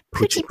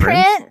 Poochie Poochie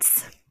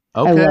Prince.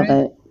 I love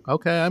it.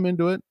 Okay, I'm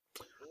into it.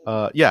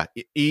 Yeah,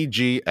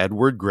 E.G.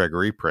 Edward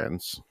Gregory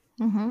Prince.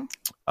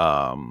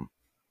 Mm-hmm.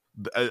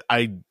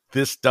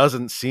 This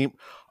doesn't seem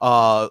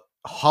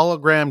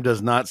hologram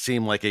does not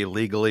seem like a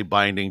legally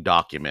binding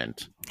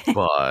document,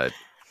 but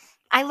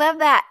I love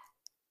that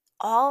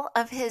all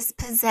of his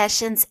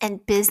possessions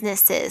and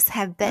businesses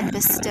have been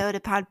bestowed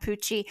upon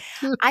Poochie.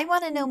 I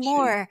want to know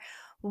more.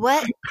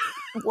 What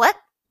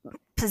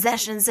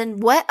possessions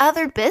and what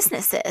other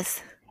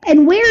businesses?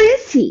 And where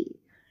is he?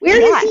 Where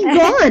has he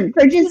gone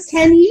for just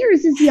 10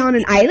 years? Is he on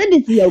an island?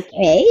 Is he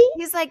okay?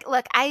 He's like,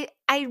 look, I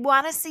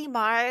want to see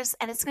Mars,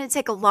 and it's going to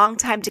take a long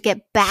time to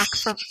get back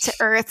to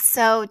Earth.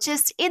 So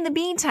just in the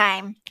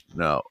meantime,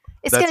 no.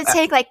 it's going to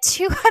take like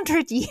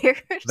 200 years.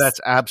 That's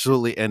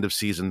absolutely end of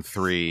season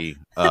 3,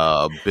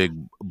 big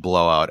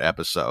blowout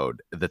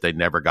episode that they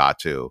never got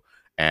to,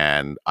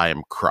 and I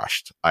am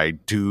crushed. I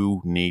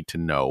do need to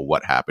know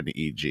what happened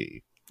to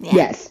EG. Yeah.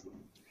 Yes.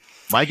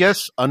 My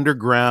guess,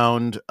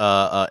 underground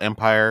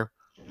empire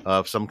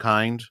of some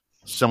kind,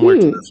 similar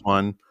to this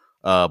one,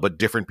 but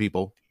different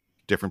people.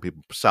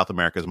 South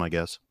America is my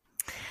guess.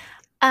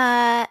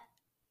 Then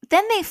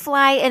they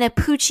fly in a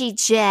Poochie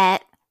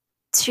jet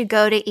to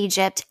go to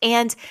Egypt.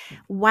 And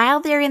while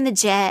they're in the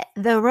jet,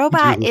 the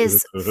robot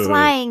is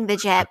flying the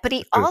jet, but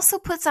he also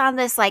puts on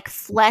this like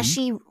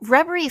fleshy,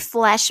 rubbery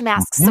flesh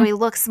mask so he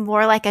looks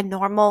more like a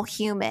normal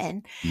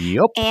human.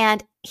 Yep.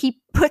 And he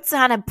puts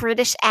on a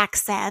British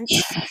accent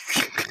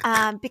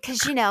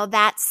because, you know,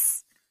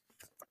 that's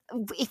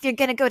if you're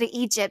going to go to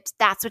Egypt,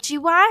 that's what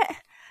you want.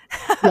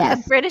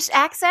 Yes. A British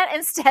accent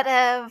instead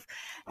of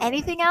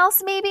anything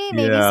else, maybe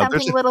Yeah,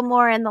 something a little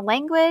more in the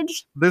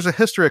language. There's a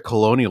history of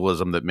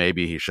colonialism that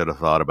maybe he should have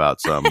thought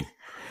about some.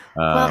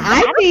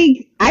 I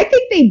think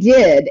they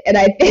did, and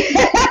I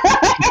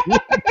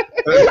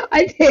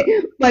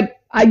think, but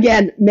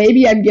again,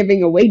 maybe I'm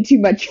giving away too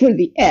much for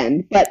the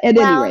end. But at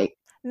any rate,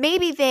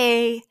 maybe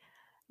they,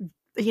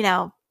 you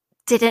know,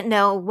 didn't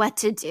know what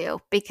to do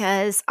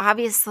because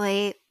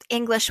obviously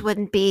English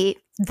wouldn't be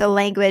the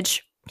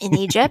language in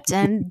Egypt,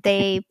 and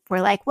they were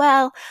like,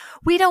 well,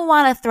 we don't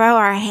want to throw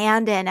our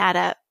hand in at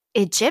a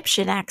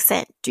Egyptian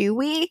accent, do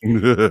we?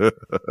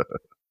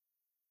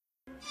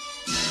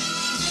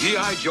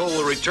 G.I. Joe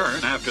will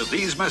return after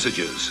these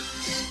messages.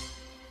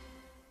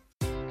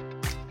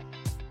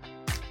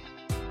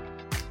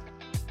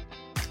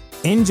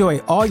 Enjoy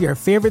all your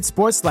favorite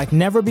sports like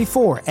never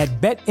before at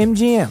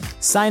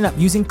BetMGM. Sign up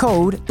using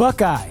code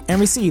Buckeye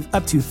and receive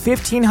up to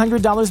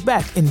 $1,500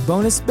 back in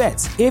bonus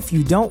bets if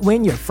you don't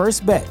win your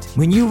first bet.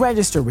 When you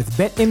register with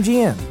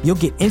BetMGM, you'll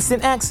get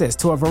instant access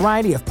to a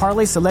variety of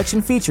parlay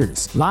selection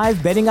features,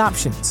 live betting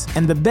options,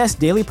 and the best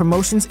daily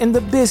promotions in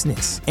the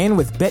business. And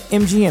with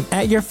BetMGM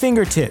at your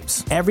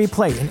fingertips, every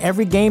play and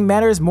every game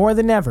matters more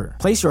than ever.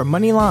 Place your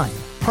money line,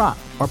 prop,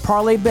 or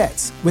parlay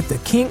bets with the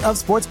king of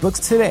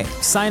sportsbooks today.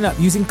 Sign up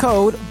using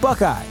code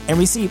Buckeye and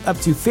receive up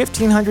to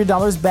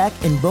 $1,500 back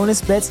in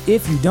bonus bets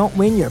if you don't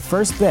win your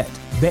first bet.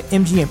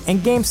 BetMGM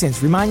and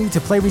GameSense remind you to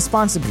play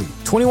responsibly.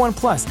 21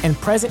 plus and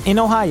present in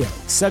Ohio,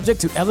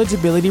 subject to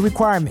eligibility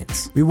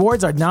requirements.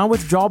 Rewards are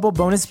non-withdrawable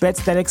bonus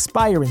bets that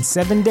expire in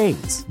 7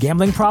 days.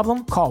 Gambling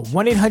problem? Call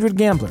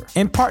 1-800-GAMBLER.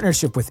 In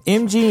partnership with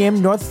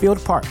MGM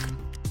Northfield Park.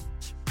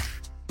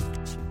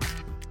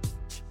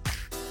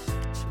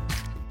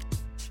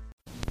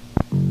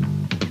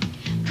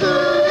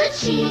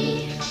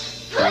 Poochie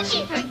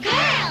for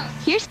girls!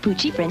 Here's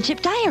Poochie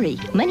Friendship Diary,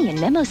 Money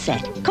and Memo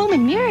Set, Comb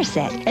and Mirror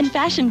Set, and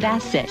Fashion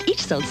Bath Set,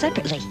 each sold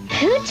separately.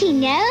 Poochie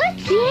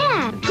notes?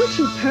 Yeah.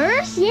 Poochie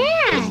purse? Yeah.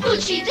 It's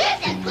Poochie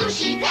this and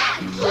Poochie that,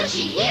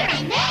 Poochie here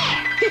and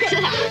there.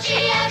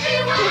 Poochie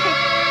everywhere.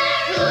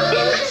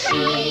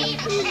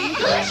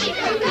 Poochie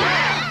for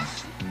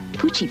girls.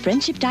 Poochie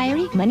Friendship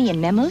Diary, Money and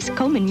Memos,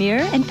 Comb and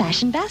Mirror, and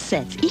Fashion Bath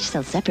Sets, each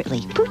sold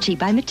separately. Poochie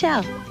by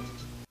Mattel.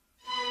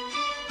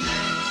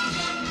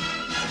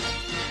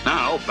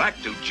 Now, back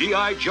to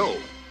G.I. Joe.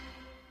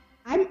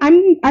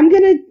 I'm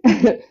gonna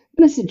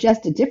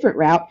suggest a different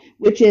route,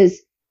 which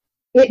is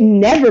it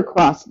never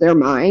crossed their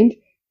mind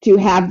to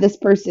have this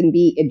person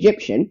be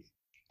Egyptian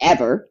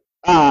ever.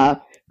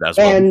 That's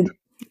and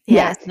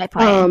Yes, my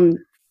point.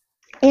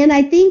 And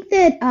I think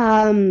that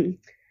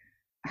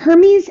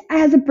Hermes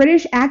has a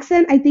British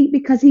accent. I think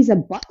because he's a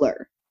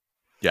butler.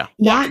 Yeah.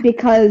 Not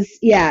because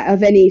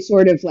of any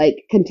sort of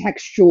like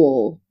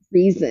contextual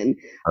reason.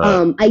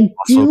 I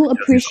do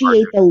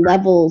appreciate the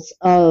levels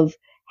of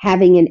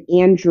having an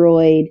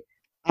android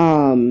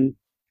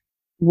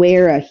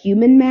wear a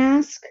human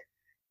mask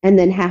and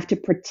then have to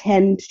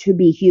pretend to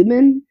be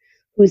human,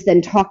 who's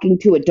then talking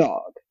to a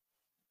dog.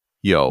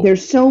 Yo.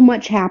 There's so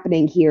much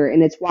happening here,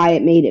 and it's why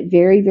it made it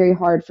very, very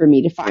hard for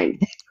me to find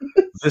this.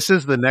 This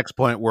is the next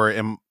point where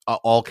in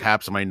all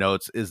caps in my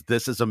notes is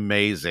this is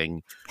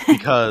amazing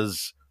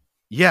because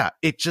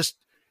it just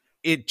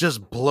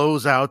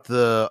blows out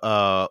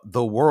the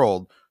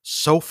world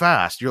so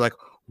fast. You're like,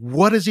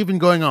 what is even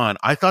going on?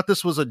 I thought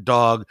this was a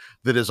dog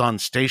that is on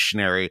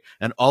stationary,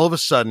 and all of a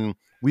sudden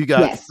we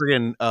got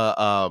friggin'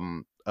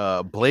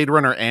 Blade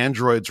Runner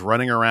androids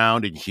running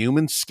around in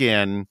human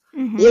skin.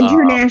 Mm-hmm.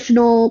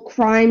 International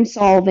crime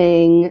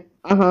solving.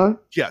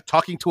 Yeah,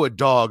 talking to a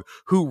dog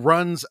who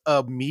runs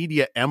a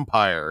media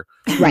empire.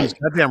 Right.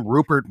 Goddamn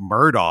Rupert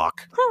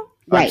Murdoch.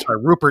 Right. I'm sorry,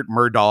 Rupert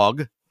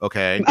Murdoch.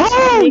 Okay.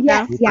 Oh,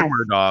 yes, yes.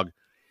 Murdoch.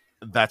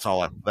 That's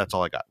all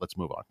I got. Let's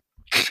move on.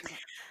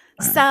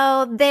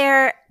 So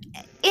they're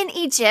in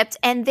Egypt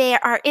and they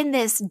are in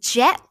this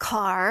jet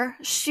car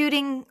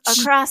shooting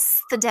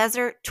across the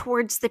desert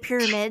towards the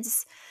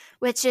pyramids,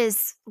 which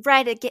is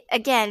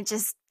again,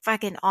 just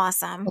fucking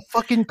awesome. A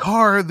fucking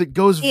car that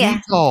goes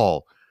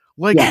VTOL.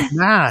 Like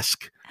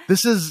Mask.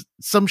 This is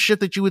some shit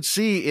that you would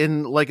see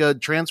in like a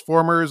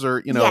Transformers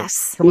or,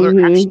 some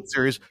other action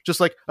series. Just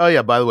like, oh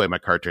yeah, by the way, my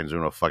car turns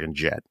into a fucking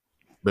jet.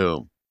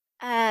 Boom.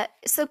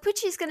 So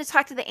Poochie's going to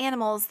talk to the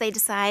animals, they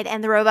decide,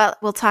 and the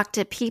robot will talk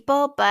to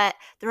people, but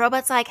the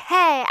robot's like,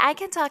 hey, I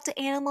can talk to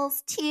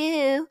animals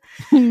too.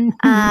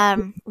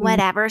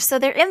 Whatever. So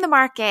they're in the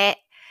market,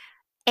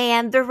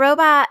 and the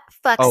robot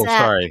fucks up.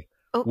 Sorry.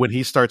 Oh. When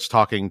he starts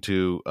talking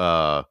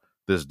to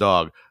this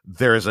dog,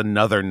 there's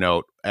another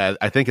note.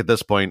 I think at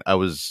this point I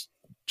was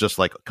just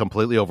like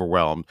completely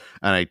overwhelmed,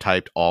 and I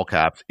typed all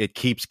caps, "It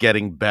keeps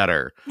getting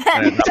better."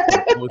 And at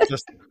that point,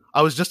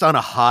 I was just on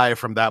a high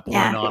from that point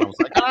on. I was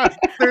like,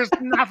 there's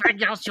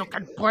nothing else you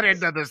can put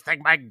into this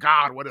thing. My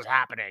God, what is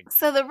happening?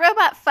 So the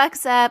robot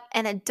fucks up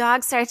and a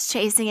dog starts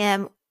chasing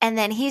him. And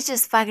then he's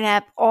just fucking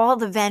up all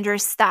the vendor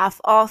stuff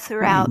all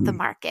throughout the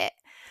market,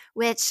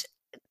 which,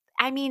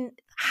 I mean,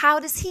 how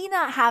does he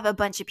not have a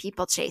bunch of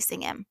people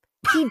chasing him?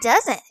 He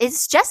doesn't.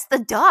 It's just the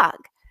dog.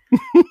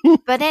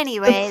 But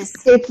anyways.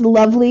 It's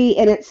lovely,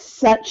 and it's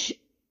such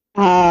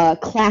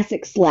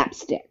classic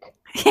slapstick.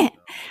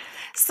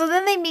 So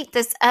then they meet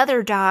this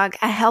other dog,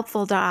 a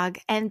helpful dog,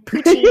 and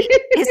Poochie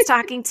is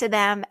talking to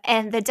them,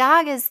 and the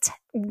dog is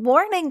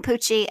warning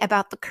Poochie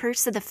about the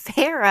curse of the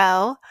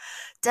Pharaoh.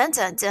 Dun,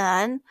 dun,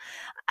 dun.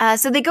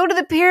 So they go to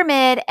the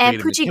pyramid, and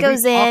Poochie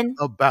goes in.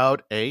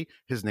 About A,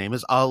 his name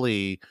is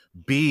Ali.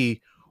 B,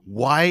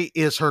 why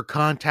is her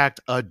contact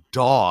a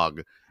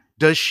dog?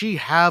 Does she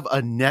have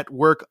a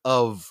network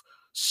of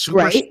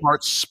super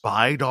smart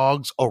spy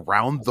dogs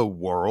around the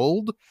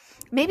world?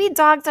 Maybe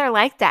dogs are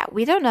like that.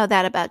 We don't know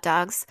that about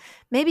dogs.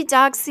 Maybe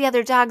dogs see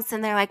other dogs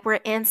and they're like, we're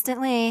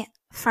instantly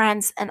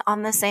friends and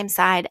on the same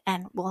side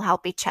and we'll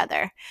help each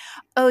other.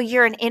 Oh,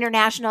 you're an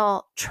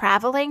international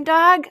traveling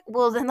dog?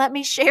 Well, then let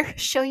me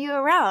show you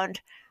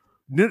around.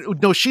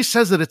 No, she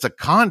says that it's a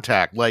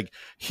contact. Like,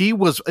 he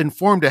was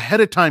informed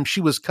ahead of time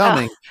she was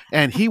coming,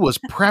 and he was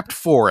prepped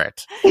for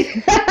it.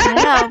 I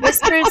know.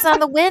 Whispers on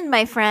the wind,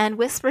 my friend.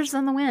 Whispers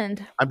on the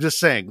wind. I'm just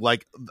saying,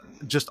 like,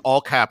 just all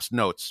caps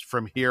notes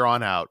from here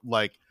on out.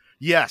 Like,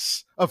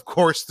 yes, of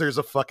course there's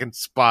a fucking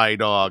spy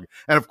dog,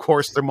 and of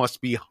course there must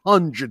be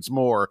hundreds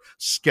more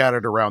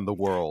scattered around the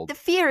world. The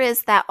fear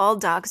is that all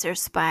dogs are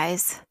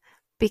spies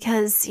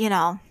because, you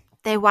know,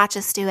 they watch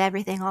us do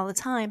everything all the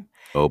time.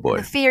 Oh, boy. And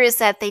the fear is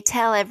that they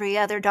tell every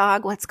other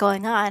dog what's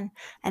going on,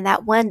 and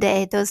that one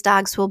day those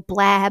dogs will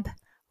blab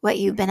what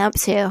you've been up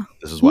to.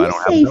 This is why I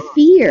don't say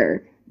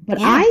fear, but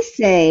I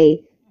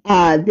say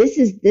this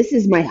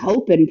is my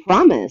hope and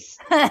promise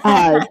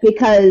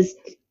because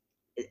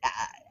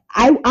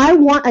I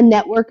want a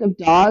network of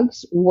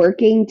dogs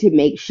working to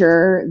make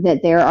sure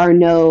that there are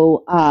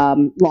no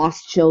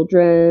lost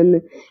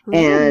children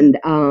and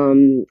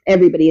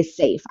everybody is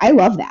safe. I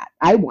love that.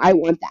 I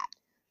want that.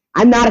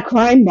 I'm not a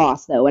crime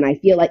boss, though, and I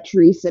feel like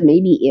Teresa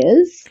maybe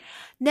is.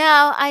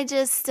 No, I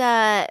just,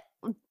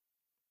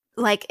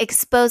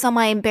 expose all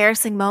my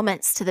embarrassing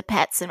moments to the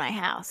pets in my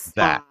house.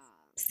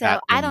 So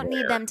I don't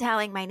need them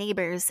telling my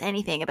neighbors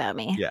anything about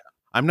me. Yeah.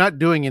 I'm not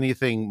doing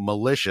anything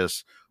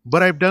malicious,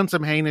 but I've done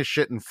some heinous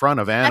shit in front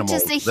of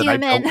animals that I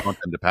don't want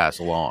them to pass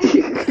along.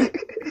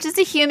 Just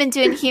a human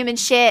doing human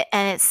shit,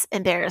 and it's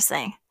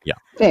embarrassing. Yeah.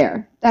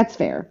 Fair. That's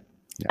fair.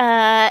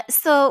 Yeah.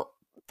 So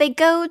they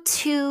go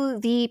to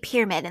the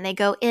pyramid and they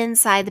go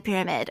inside the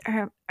pyramid.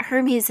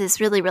 Hermes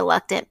is really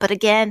reluctant, but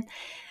again,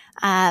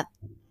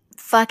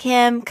 fuck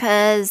him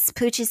because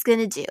Poochie's going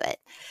to do it.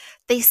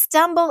 They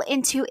stumble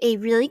into a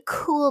really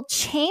cool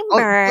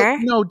chamber.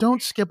 No,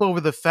 don't skip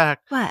over the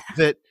fact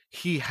that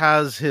he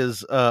has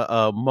his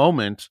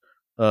moment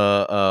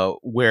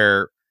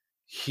where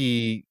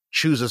he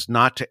chooses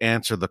not to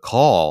answer the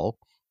call,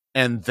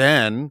 and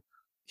then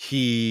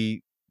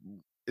he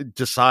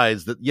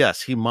decides that,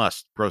 yes, he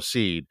must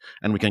proceed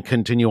and we can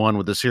continue on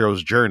with this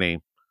hero's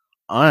journey.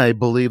 I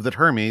believe that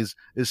Hermes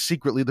is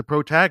secretly the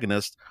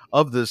protagonist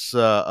of this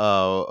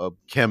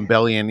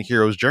Campbellian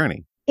hero's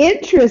journey.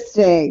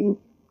 Interesting.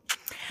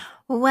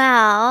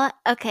 Well,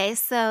 okay,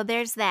 so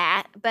there's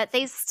that. But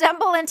they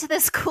stumble into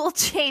this cool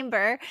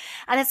chamber,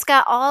 and it's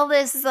got all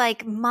this,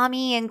 like,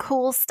 mummy and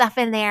cool stuff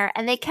in there.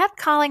 And they kept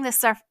calling the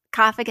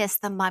sarcophagus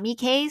the mummy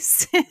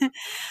case.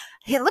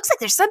 It looks like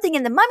there's something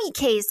in the mummy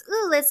case.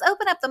 Ooh, let's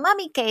open up the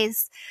mummy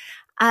case.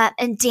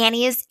 And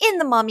Danny is in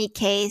the mummy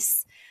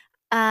case.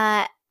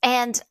 And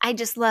I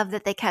just love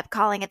that they kept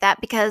calling it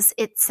that because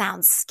it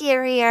sounds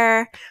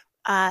scarier.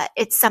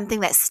 It's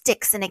something that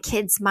sticks in a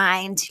kid's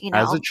mind, you know.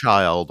 As a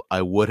child,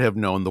 I would have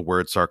known the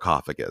word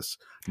sarcophagus.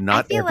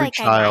 Not I feel every like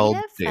child I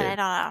might have, did. but I don't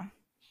know.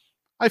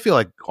 I feel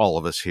like all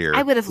of us here.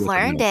 I would have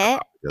learned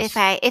it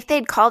if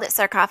they'd called it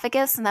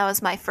sarcophagus, and that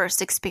was my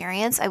first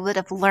experience. I would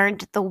have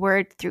learned the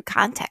word through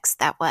context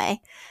that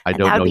way. I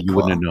don't know. You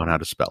wouldn't have known how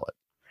to spell it.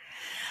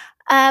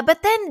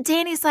 But then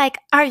Danny's like,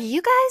 "Are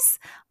you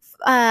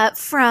guys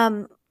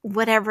from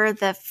whatever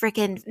the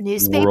freaking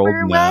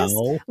newspaper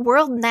was?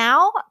 World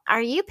Now?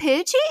 Are you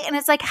Poochie?" And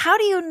it's like, how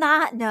do you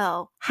not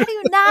know? How do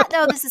you not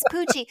know this is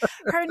Poochie?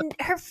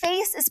 Her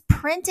face is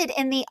printed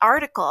in the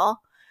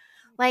article.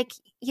 Like,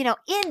 you know,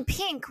 in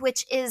pink,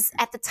 which is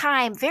at the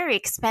time very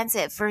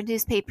expensive for a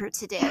newspaper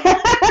to do.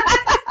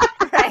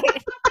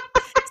 Right?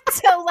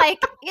 So,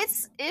 like,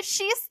 if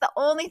she's the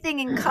only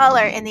thing in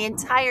color in the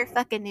entire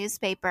fucking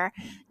newspaper,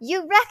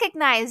 you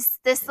recognize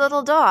this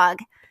little dog.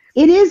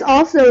 It is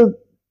also,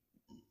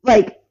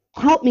 like,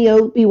 help me,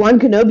 Obi-Wan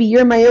Kenobi,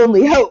 you're my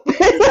only hope.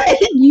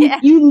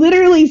 You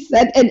literally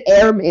sent an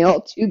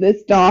airmail to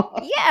this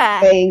dog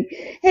saying,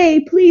 hey,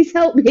 please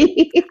help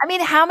me. I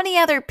mean, how many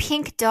other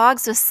pink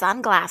dogs with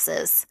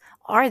sunglasses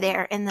are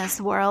there in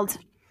this world?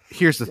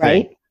 Here's the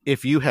Right? thing.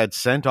 If you had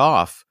sent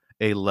off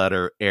a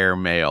letter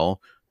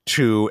airmail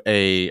to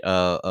a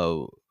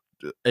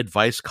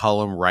advice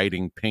column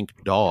writing pink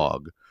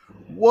dog,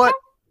 what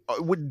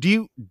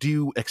do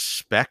you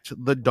expect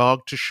the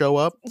dog to show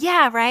up?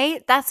 Yeah,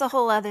 right? That's a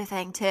whole other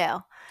thing too.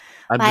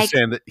 I'm Like- just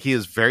saying that he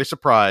is very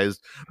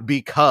surprised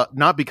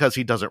not because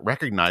he doesn't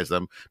recognize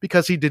them,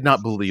 because he did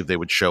not believe they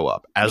would show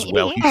up as Maybe,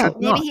 well. He should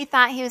maybe not. he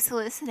thought he was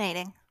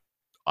hallucinating.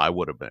 I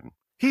would have been.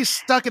 He's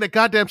stuck in a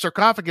goddamn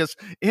sarcophagus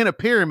in a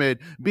pyramid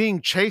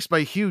being chased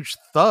by huge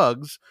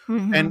thugs.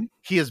 Mhm. And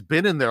he has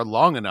been in there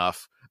long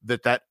enough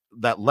that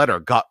letter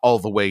got all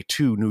the way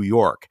to New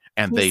York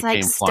and He's they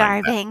like came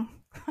flying back. starving.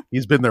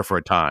 He's been there for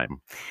a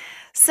time.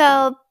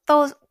 So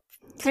so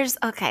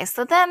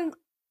then,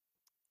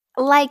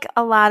 like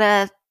a lot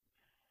of,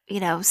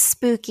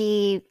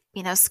 spooky,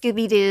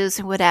 Scooby-Doo's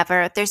and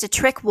whatever, there's a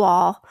trick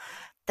wall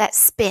that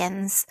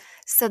spins.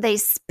 So they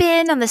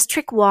spin on this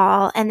trick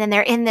wall, and then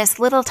they're in this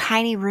little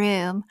tiny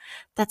room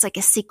that's like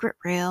a secret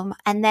room.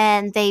 And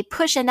then they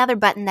push another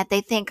button that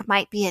they think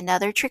might be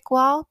another trick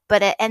wall,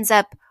 but it ends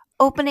up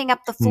opening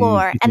up the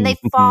floor, and they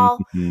fall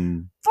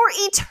for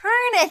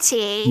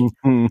eternity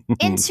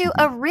into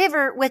a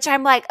river, which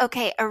I'm like,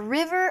 okay, a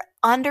river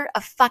under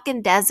a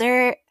fucking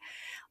desert,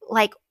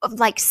 like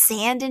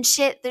sand and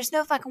shit. There's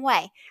no fucking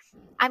way.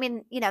 I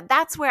mean,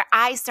 that's where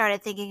I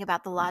started thinking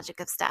about the logic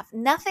of stuff.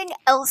 Nothing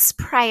else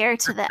prior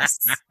to this.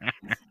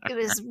 It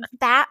was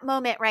that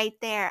moment right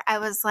there. I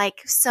was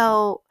like,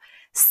 so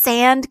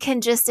sand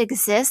can just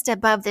exist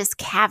above this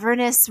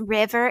cavernous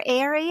river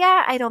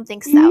area? I don't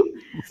think so.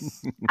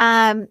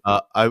 I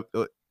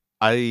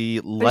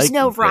There's like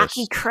no this.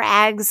 rocky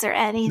crags or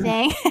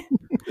anything.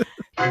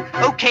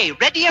 Okay,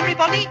 ready,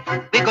 everybody?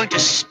 We're going to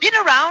spin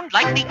around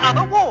like the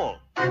other wall.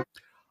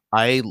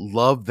 I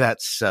love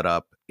that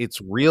setup. It's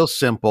real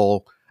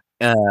simple,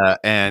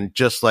 and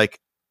just like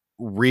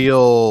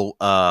real,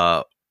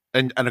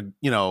 and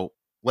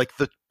like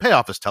the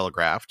payoff is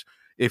telegraphed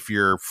if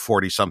you're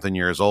 40 something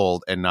years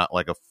old and not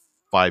like a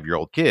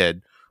 5-year-old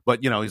kid. But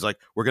he's like,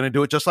 we're gonna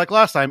do it just like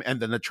last time, and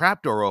then the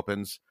trapdoor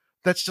opens.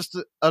 That's just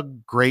a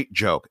great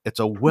joke. It's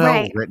a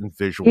well-written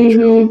visual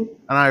joke,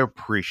 and I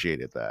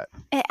appreciated that.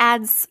 It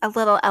adds a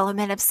little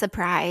element of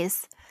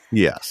surprise.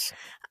 Yes.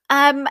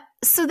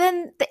 So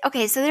then,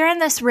 so they're in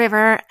this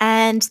river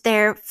and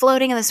they're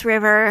floating in this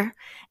river,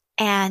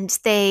 and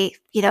they,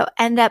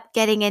 end up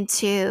getting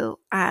into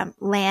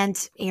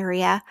land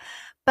area.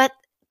 But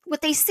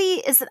what they see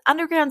is an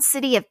underground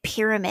city of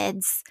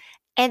pyramids,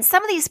 and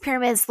some of these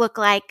pyramids look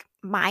like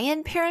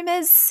Mayan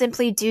pyramids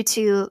simply due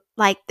to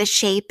like the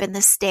shape and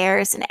the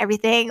stairs and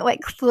everything.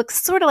 Like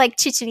looks sort of like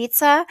Chichen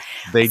Itza.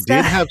 They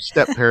did have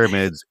step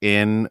pyramids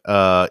in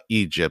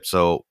Egypt,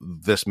 so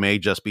this may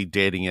just be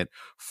dating it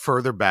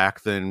further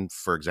back than,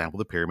 for example,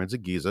 the pyramids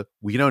of Giza.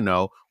 We don't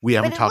know. We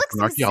haven't talked to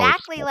an But it looks archaeologist.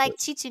 exactly like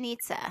Chichen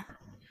Itza.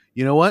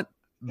 You know what?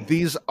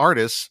 These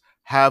artists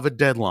have a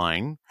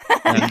deadline,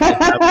 and they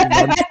have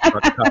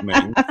months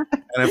coming.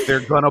 And if they're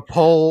going to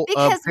pull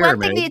because a pyramid,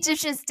 one thing the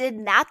Egyptians did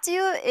not do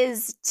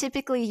is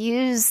typically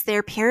use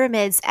their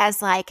pyramids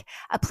as like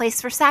a place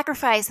for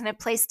sacrifice and a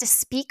place to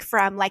speak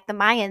from, like the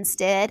Mayans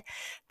did.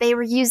 They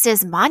were used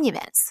as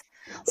monuments.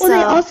 Well,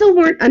 they also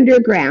weren't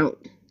underground.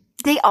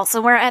 They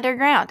also weren't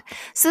underground.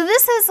 So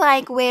this is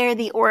like where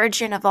the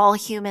origin of all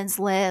humans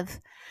live.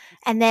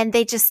 And then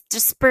they just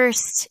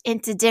dispersed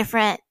into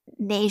different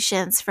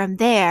nations from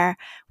there,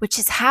 which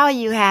is how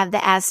you have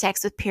the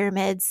Aztecs with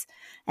pyramids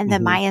and the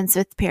Mayans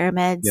with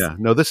pyramids. yeah,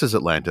 no, this is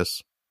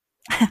Atlantis.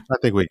 I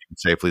think we can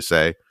safely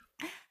say.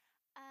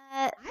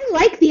 I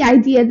like the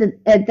idea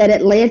that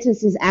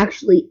Atlantis is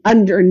actually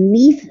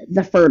underneath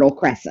the Fertile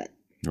Crescent.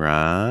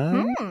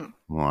 Right?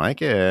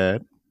 Like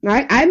it.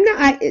 Right? I'm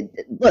not.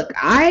 Look,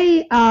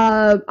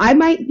 I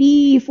might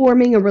be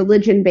forming a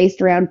religion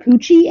based around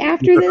Poochie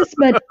after this,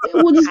 but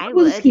we'll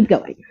just keep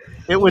going.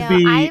 It would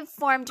be. I've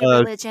formed a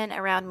religion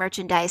around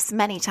merchandise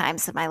many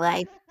times in my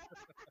life.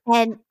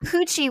 And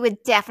Poochie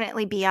would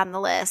definitely be on the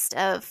list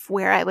of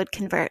where I would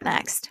convert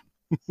next.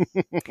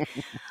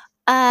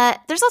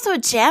 There's also a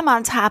gem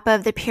on top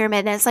of the pyramid,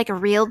 and it's like a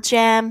real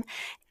gem.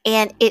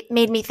 And it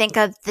made me think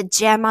of the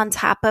gem on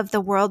top of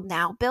the World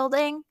Now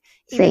building,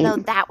 even though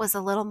that was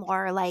a little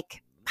more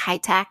like high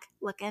tech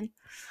looking.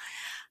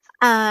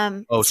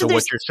 So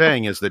what you're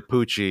saying is that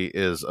Poochie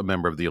is a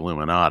member of the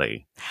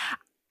Illuminati.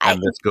 And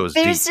this goes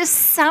There's deep. just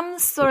some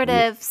sort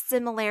of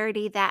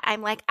similarity that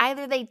I'm like,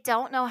 either they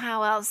don't know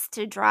how else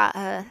to draw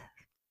a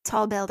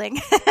tall building,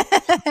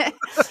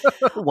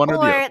 One or the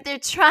other. they're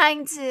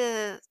trying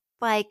to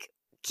like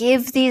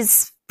give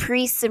these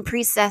priests and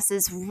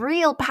priestesses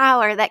real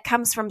power that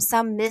comes from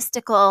some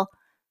mystical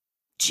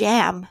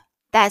gem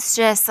that's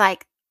just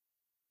like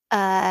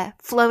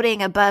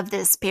floating above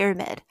this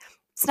pyramid.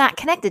 It's not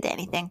connected to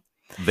anything.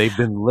 They've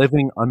been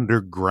living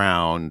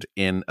underground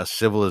in a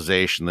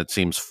civilization that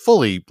seems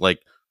fully like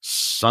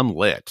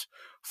sunlit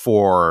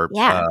for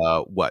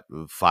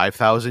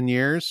 5,000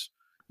 years.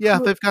 Yeah,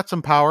 they've got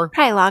some power.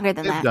 Probably longer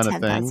than They've that. done a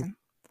thing.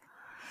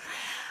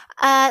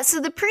 So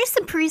the priests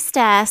and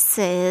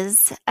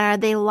priestesses,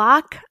 they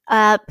lock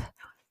up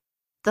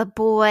the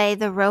boy,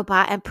 the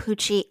robot, and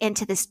Poochie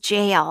into this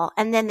jail,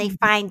 and then they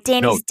find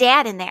Danny's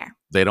dad in there.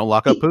 They don't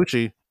lock up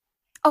Poochie.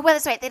 Oh, well,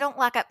 that's right. They don't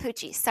lock up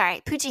Poochie.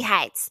 Sorry, Poochie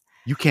hides.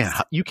 You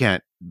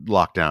can't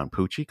lock down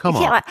Poochie. Come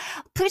on.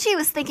 Poochie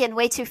was thinking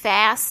way too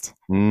fast.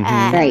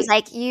 Mhm. It was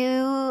like,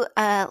 you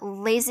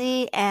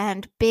lazy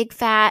and big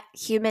fat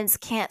humans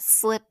can't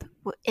slip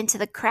into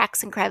the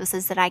cracks and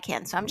crevices that I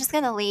can. So I'm just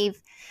going to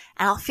leave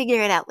and I'll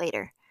figure it out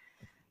later.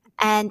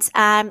 And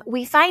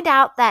we find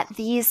out that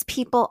these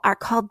people are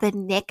called the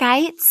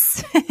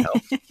Nickites.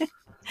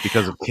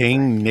 Because of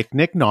King Nick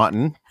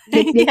Naughton.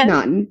 Nick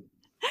Naughton.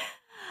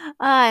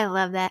 Oh, I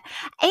love that.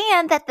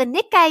 And that the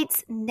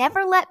Nickites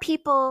never let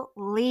people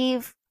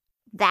leave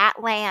that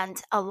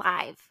land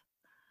alive.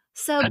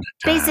 So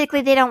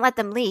basically, they don't let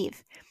them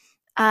leave.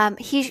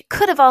 He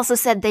could have also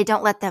said they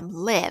don't let them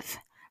live.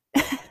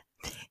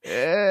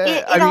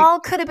 It all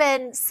could have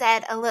been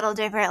said a little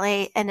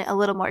differently and a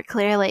little more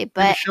clearly.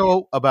 But in a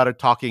show about a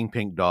talking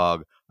pink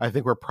dog, I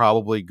think we're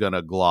probably going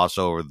to gloss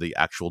over the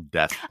actual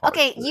death part.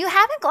 Okay, you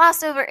haven't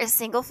glossed over a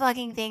single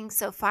fucking thing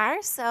so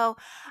far, so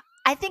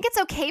I think it's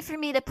okay for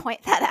me to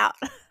point that out.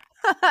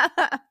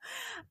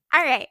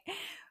 All right.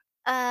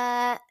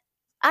 All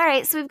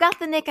right, so we've got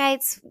the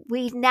Nickites.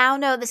 We now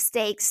know the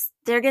stakes.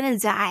 They're going to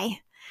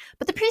die.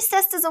 But the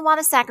priestess doesn't want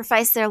to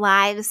sacrifice their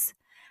lives.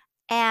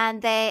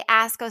 And they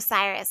ask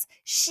Osiris.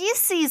 She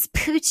sees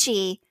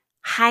Poochie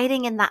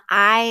hiding in the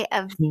eye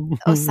of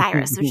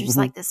Osiris, which is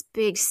like this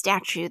big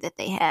statue that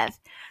they have.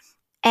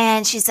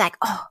 And she's like,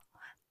 oh,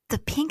 the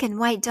pink and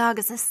white dog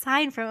is a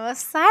sign from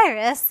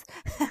Osiris.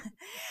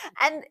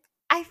 And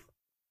I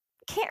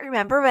can't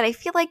remember, but I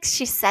feel like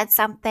she said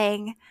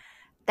something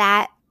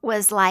that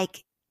was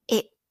like,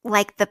 it,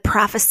 like the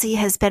prophecy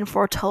has been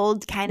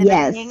foretold kind of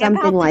thing. Yes,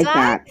 something like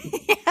that.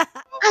 Yeah.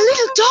 A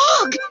little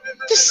dog!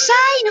 The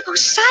sign of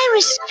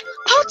Osiris!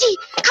 Poti,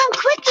 come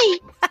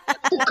quickly!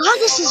 The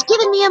goddess has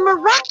given me a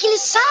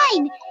miraculous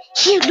sign!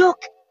 Here,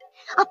 look!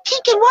 A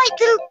pink and white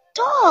little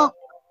dog!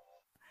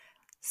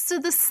 So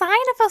the sign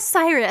of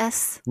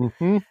Osiris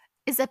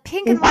is a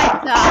pink and Is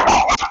white dog.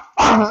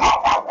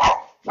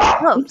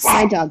 Close.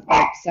 My dog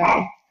barks,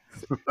 sorry.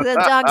 The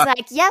dog's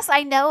like, yes,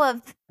 I know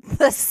of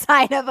the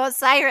sign of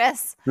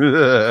Osiris.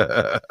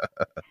 I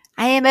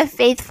am a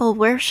faithful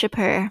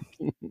worshiper.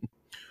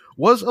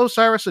 Was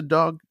Osiris a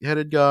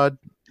dog-headed god?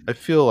 I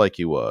feel like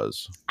he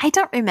was. I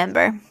don't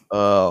remember.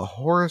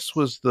 Horus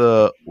was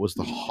the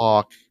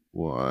hawk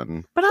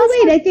one. But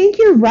Oh wait, I think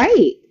you're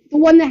right. The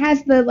one that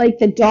has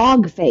the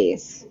dog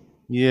face.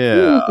 Yeah.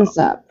 Let me look this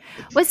up.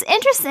 What's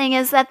interesting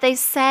is that they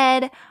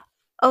said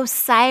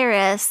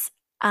Osiris.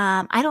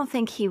 I don't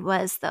think he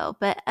was, though,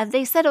 but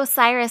they said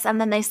Osiris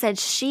and then they said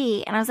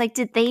she. And I was like,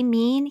 did they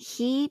mean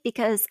he?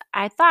 Because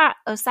I thought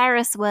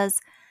Osiris was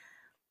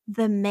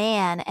the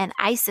man and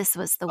Isis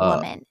was the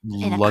woman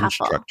in a lunch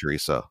couple. truck,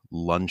 Teresa.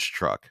 Lunch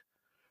truck.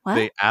 What?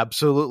 They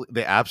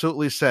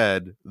absolutely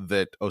said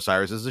that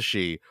Osiris is a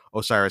she.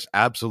 Osiris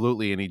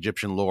absolutely in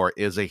Egyptian lore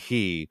is a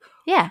he.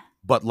 Yeah.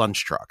 But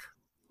lunch truck.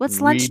 What's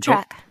lunch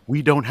truck?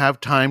 We don't have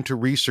time to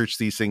research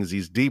these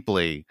things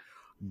deeply.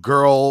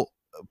 Girl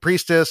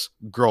priestess,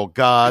 girl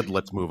god,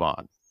 let's move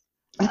on.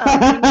 You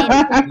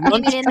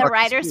mean in the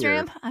writer's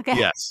room? Okay.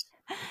 Yes.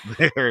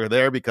 They're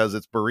there because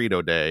it's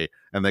burrito day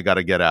and they got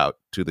to get out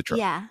to the truck.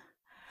 Yeah.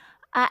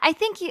 I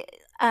think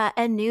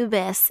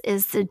Anubis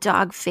is the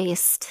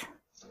dog-faced.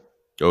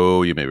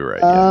 Oh, you may be right.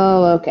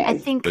 Oh, okay. I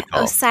think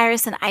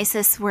Osiris and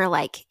Isis were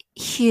like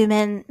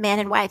human man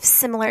and wife,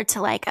 similar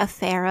to like a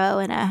pharaoh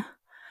and a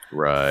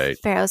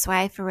pharaoh's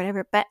wife or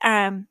whatever. But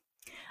I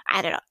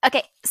don't know.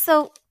 Okay,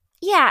 so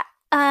yeah,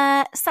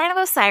 sign of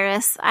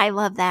Osiris. I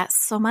love that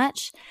so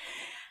much.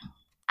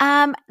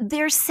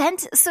 They're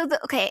sent.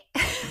 Okay.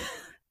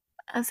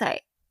 I'm sorry.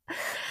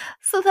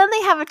 So then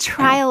they have a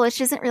trial, which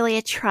isn't really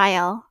a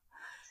trial.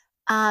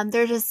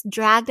 They're just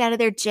dragged out of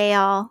their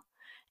jail,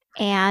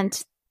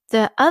 and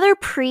the other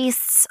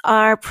priests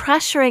are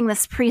pressuring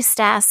this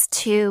priestess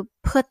to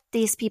put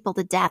these people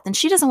to death, and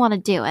she doesn't want to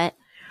do it,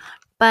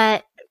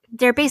 but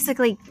they're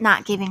basically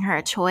not giving her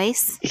a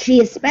choice. She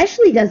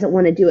especially doesn't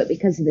want to do it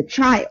because of the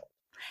child.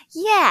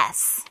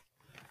 Yes.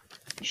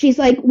 She's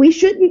like, we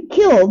shouldn't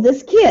kill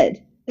this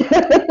kid.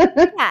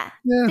 Yeah,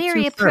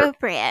 very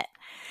appropriate.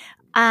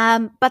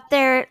 But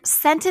they're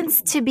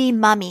sentenced to be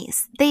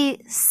mummies.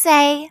 They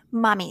say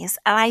mummies,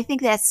 and I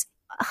think that's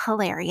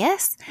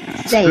hilarious.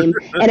 Same.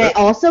 And I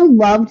also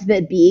loved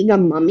that being a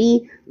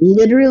mummy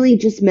literally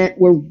just meant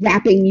we're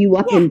wrapping you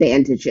up in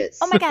bandages.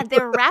 Oh my God,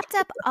 they're wrapped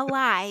up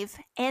alive,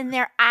 and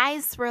their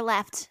eyes were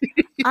left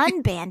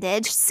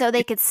unbandaged so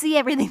they could see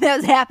everything that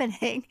was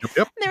happening.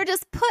 Yep. They were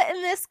just put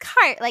in this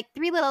cart, like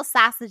 3 little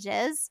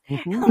sausages.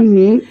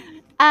 Mm-hmm.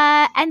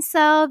 And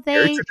so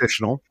Very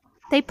traditional.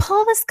 They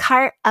pull this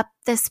cart up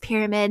this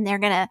pyramid, and they're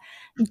going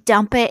to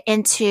dump it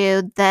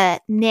into the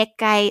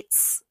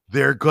Nickites.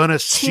 They're going to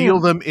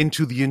seal them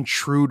into the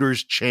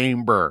intruder's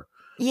chamber.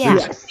 Yeah.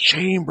 There's a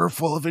chamber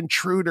full of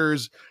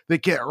intruders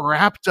that get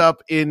wrapped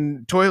up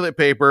in toilet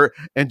paper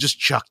and just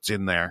chucked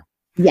in there.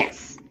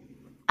 Yes.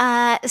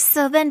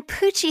 So then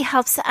Poochie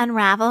helps to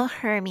unravel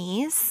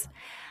Hermes.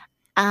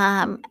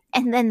 And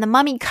then the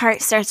mummy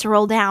cart starts to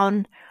roll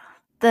down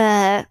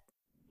the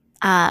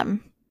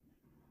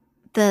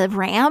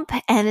ramp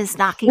and is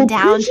knocking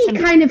down.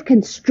 Poochie kind of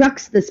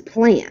constructs this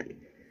plan.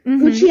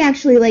 Mhm. Poochie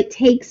actually like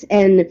takes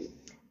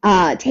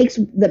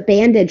the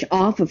bandage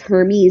off of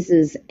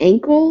Hermes'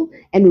 ankle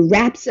and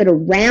wraps it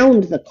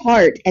around the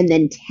cart and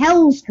then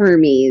tells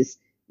Hermes,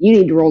 you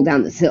need to roll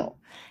down this hill.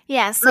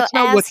 Yeah, so That's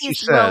not as what she he's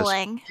says.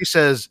 rolling. She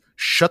says,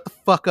 shut the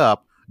fuck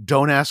up.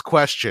 Don't ask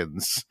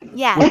questions.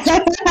 Yeah. Which I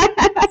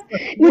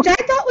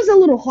thought was a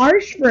little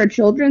harsh for a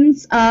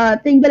children's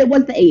thing, but it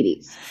was the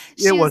 80s.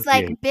 She was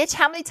like, bitch,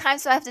 how many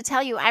times do I have to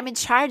tell you I'm in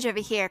charge over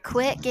here?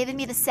 Quit giving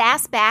me the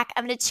sass back.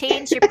 I'm going to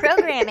change your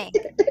programming.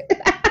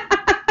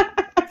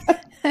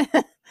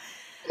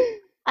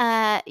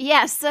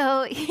 Yeah,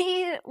 so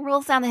he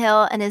rolls down the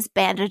hill and his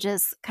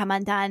bandages come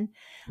undone.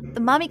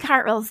 The mummy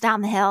cart rolls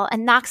down the hill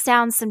and knocks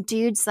down some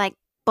dudes like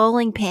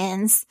bowling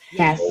pins.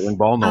 Yes. Bowling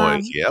ball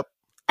noise, yep.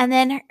 And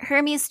then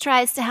Hermes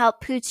tries to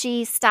help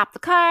Poochie stop the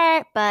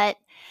cart, but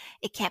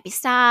it can't be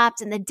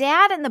stopped. And the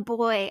dad and the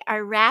boy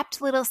are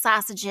wrapped little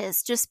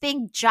sausages just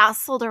being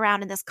jostled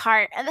around in this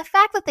cart. And the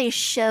fact that they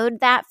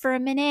showed that for a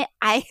minute,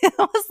 I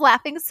was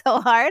laughing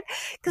so hard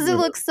because it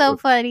looks so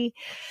funny.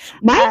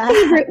 My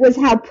favorite was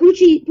how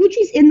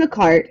Poochie's in the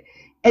cart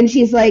and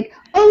she's like,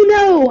 oh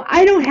no,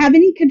 I don't have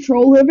any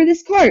control over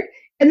this cart.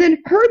 And then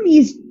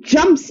Hermes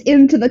jumps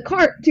into the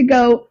cart to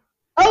go,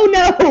 oh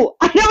no,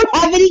 I don't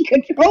have any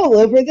control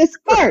over this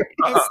cart.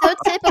 It's so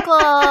typical.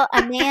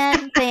 A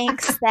man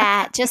thinks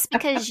that just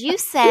because you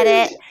said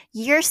it,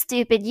 you're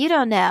stupid. You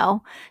don't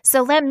know.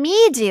 So let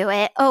me do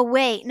it. Oh,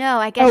 wait. No,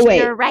 I guess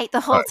you're right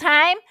the whole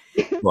time.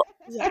 Well,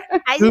 Yeah.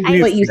 to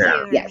be I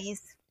fair,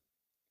 Hermes.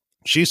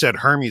 she said,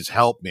 Hermes,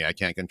 help me. I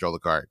can't control the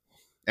cart.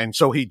 And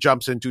so he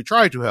jumps in to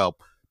try to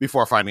help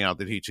before finding out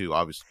that he too,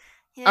 obviously.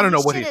 You I don't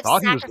know what should he have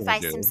thought he was going to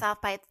sacrificed do.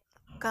 himself by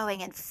going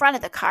in front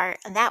of the cart,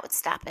 and that would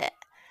stop it.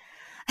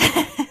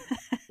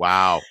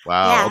 Wow.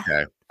 Yeah,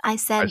 Okay. I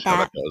said see how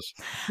that. goes.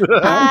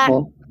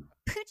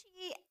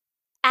 Poochie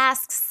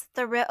asks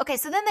okay,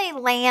 so then they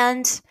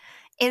land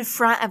in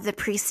front of the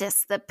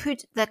priestess.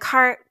 The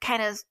cart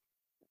kind of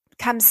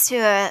comes to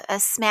a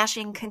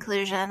smashing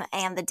conclusion,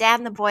 and the dad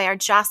and the boy are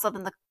jostled,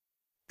 and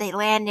they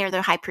land near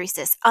the high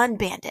priestess,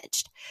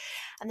 unbandaged.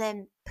 And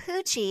then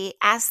Poochie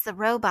asks the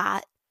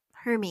robot,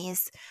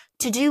 Hermes,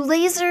 to do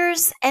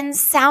lasers and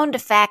sound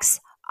effects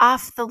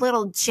off the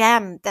little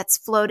gem that's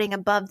floating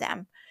above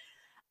them.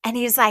 And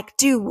he's like,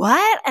 do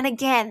what? And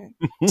again,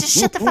 just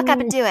shut the fuck up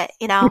and do it,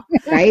 you know?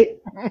 Right?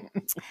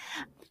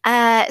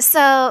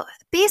 So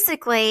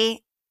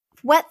basically,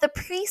 what the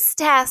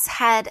priestess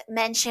had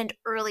mentioned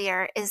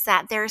earlier is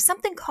that there is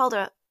something called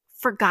a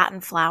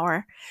forgotten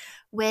flower,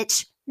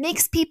 which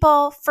makes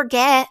people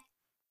forget,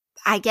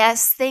 I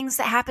guess, things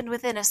that happened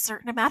within a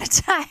certain amount of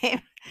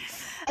time.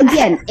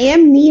 Again,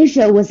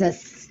 amnesia was a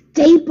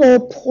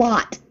staple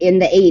plot in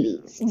the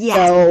 80s. Yes.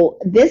 So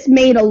this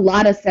made a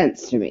lot of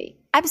sense to me.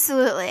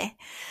 Absolutely.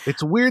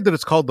 It's weird that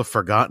it's called the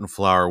forgotten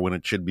flower when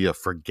it should be a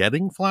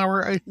forgetting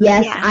flower, I think.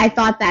 Yes, I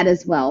thought that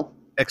as well.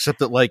 Except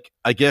that, like,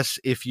 I guess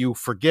if you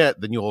forget,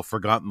 then you'll have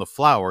forgotten the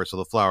flower, so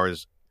the flower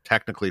is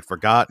technically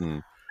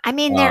forgotten. I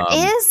mean, there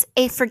is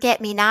a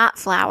forget-me-not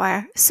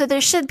flower, so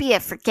there should be a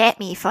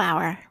forget-me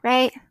flower,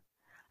 right?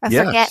 A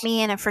Yes.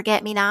 forget-me and a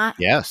forget-me-not.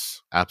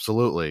 Yes,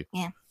 absolutely.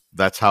 Yeah.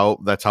 That's how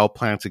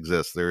plants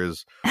exist. There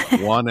is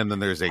one, and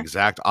then there's the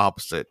exact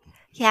opposite.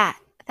 Yeah,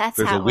 that's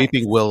There's how a it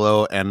weeping works.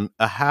 willow and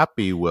a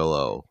happy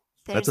willow.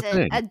 There's That's a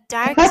thing. a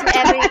dark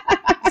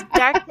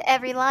to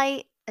every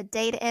light, a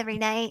day to every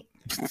night.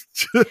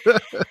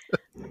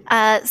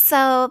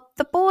 So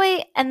the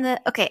boy and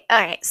okay, all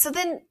right. So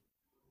then,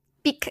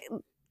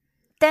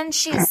 then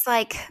she's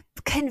like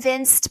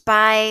convinced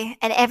by,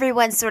 and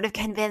everyone's sort of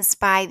convinced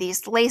by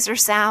these laser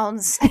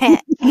sounds. And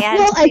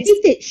Well, I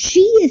think that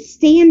she is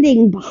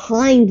standing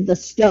behind the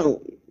stone,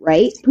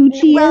 right?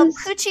 Poochie is?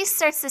 Poochie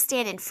starts to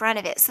stand in front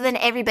of it, so then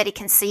everybody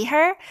can see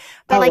her.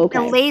 But Oh, like okay.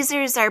 the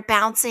lasers are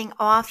bouncing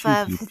off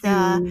of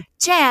the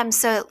gem,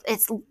 so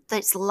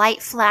it's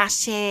light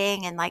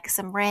flashing and like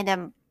some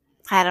random.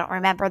 I don't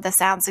remember the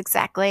sounds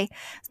exactly.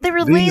 There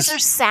were laser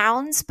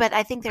sounds, but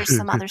I think there's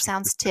some other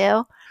sounds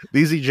too.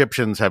 These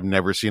Egyptians have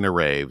never seen a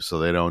rave, so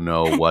they don't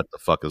know what the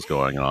fuck is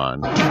going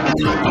on.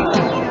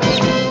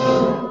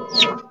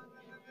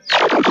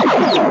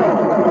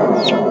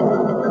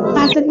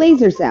 Classic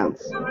laser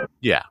sounds.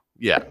 Yeah.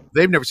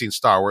 They've never seen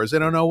Star Wars. They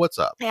don't know what's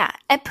up. Yeah,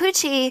 and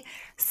Poochie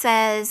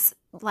says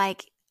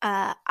like,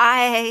 I'm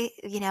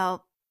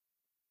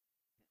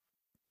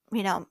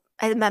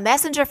a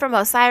messenger from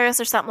Osiris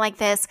or something like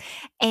this,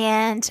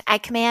 and I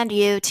command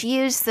you to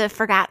use the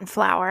forgotten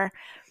flower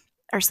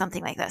or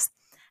something like this.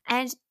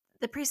 And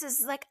the priestess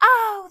is like,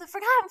 oh, the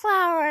forgotten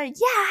flower.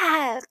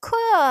 Yeah,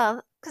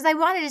 cool. Because I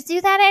wanted to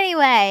do that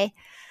anyway.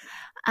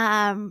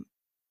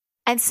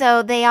 And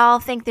so they all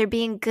think they're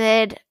being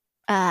good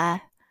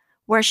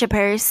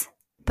worshippers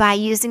by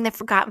using the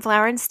forgotten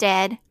flower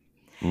instead,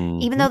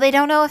 even though they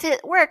don't know if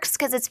it works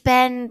because it's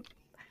been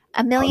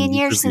a million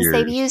years since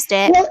they've used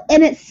it. Well,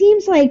 and it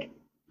seems like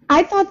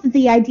I thought that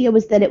the idea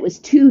was that it was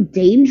too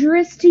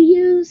dangerous to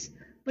use,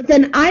 but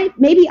then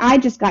maybe I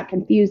just got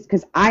confused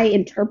because I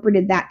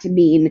interpreted that to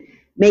mean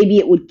maybe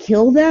it would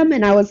kill them,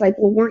 and I was like,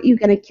 well, weren't you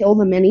going to kill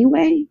them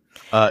anyway?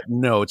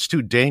 No, it's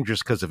too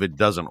dangerous because if it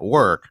doesn't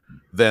work,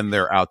 then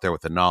they're out there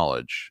with the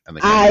knowledge. And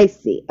I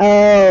see.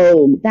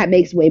 Oh, that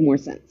makes way more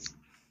sense.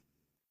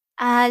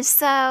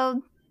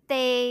 So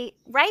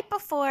right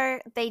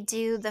before they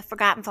do the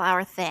Forgotten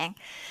Flower thing,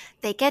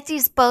 they get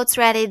these boats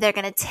ready. They're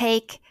going to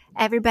take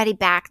everybody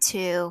back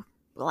to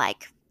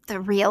like the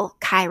real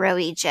Cairo,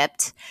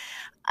 Egypt.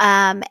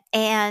 And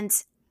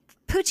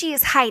Poochie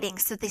is hiding,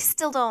 so they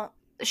still don't.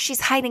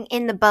 She's hiding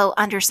in the boat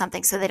under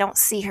something, so they don't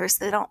see her,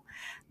 so they don't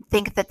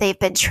think that they've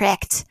been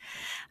tricked.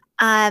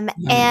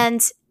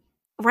 And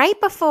right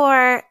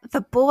before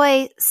the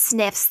boy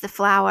sniffs the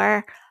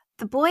flower,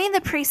 the boy and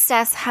the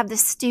priestess have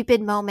this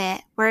stupid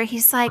moment where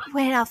he's like,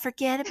 wait, I'll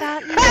forget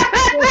about you.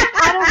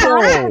 I don't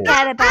want to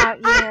forget about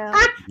you.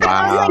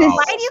 Wow. I was like,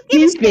 why do you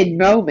give stupid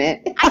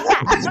moment?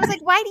 I was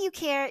like, why do you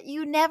care?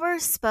 You never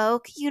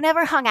spoke. You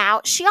never hung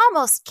out. She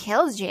almost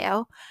killed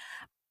you.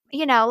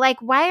 You know, like,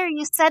 why are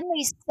you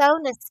suddenly so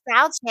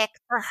nostalgic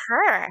for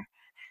her?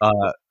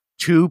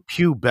 Two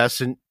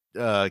pubescent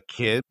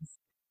kids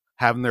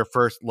having their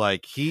first,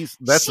 like,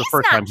 that's the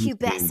first time he's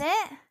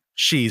pubescent.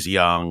 She's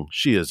young.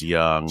 She is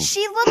young.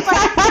 She looked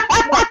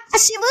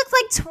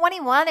like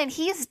 21 and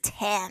he's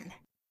 10.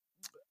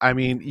 I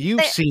mean,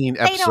 you've seen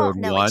episode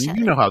 1.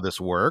 You know how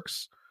this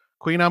works.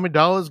 Queen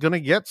Amidala is going to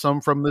get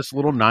some from this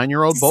little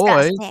 9-year-old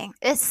boy.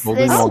 This is one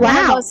of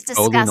the most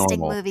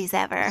disgusting movies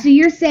ever. So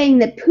you're saying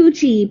that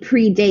Poochie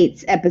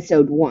predates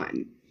episode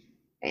 1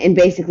 and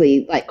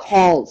basically like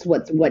calls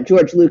what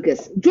George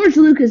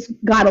Lucas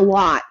got a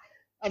lot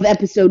of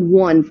episode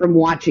 1 from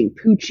watching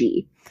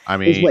Poochie. I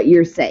mean, is what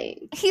you're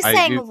saying. He's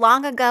saying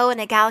long ago in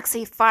a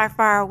galaxy far,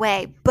 far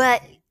away,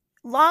 but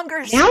longer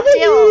now that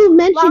you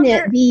mention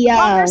it,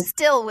 longer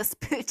still was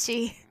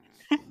Poochie.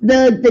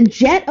 The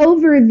jet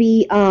over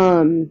the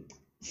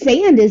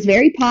sand is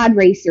very pod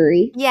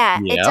racery. Yeah,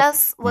 it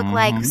does look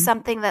like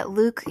something that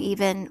Luke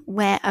even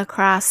went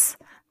across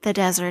the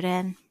desert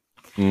in.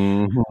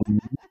 All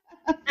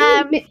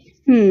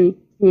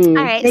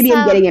right, maybe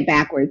I'm getting it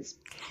backwards.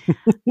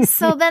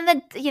 So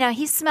then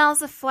he smells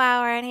the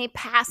flower and he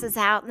passes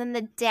out, and then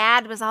the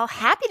dad was all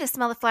happy to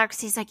smell the flower because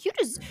he's like, you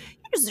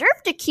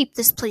deserve to keep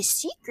this place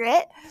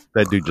secret.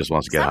 That dude just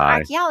wants to get high.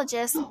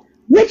 Archaeologist.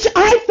 Which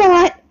I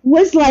thought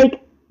was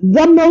like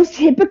the most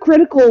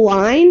hypocritical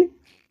line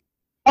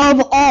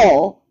of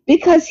all,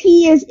 because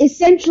he is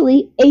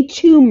essentially a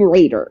tomb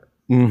raider.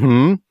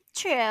 Mm-hmm.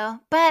 True.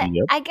 But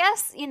I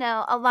guess,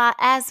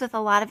 as with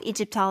a lot of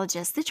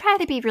Egyptologists, they try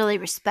to be really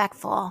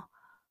respectful.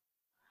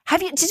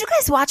 Did you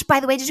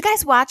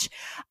guys watch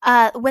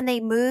when they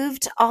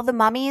moved all the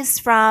mummies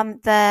from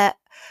the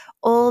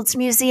old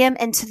museum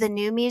into the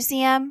new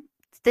museum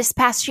this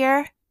past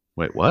year?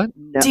 Wait, what?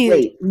 No, dude,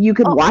 wait, you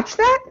could watch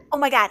that? Oh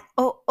my God.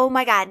 Oh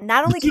my God.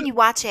 Not only can you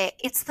watch it,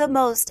 it's the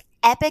most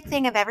epic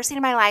thing I've ever seen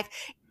in my life.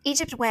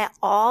 Egypt went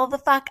all the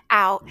fuck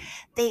out.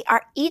 They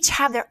each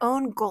have their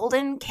own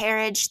golden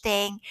carriage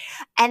thing.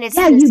 And it's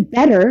you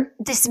better.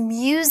 This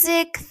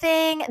music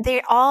thing.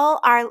 They all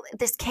are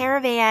this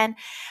caravan,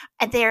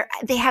 and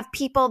they have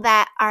people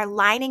that are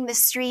lining the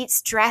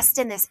streets dressed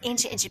in this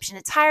ancient Egyptian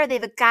attire. They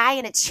have a guy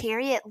in a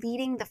chariot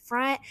leading the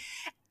front.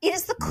 It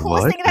is the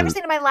coolest thing I've ever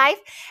seen in my life,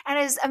 and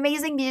it is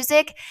amazing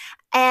music.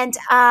 And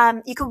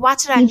you can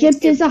watch it on Egypt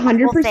YouTube. is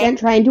 100%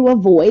 trying to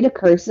avoid a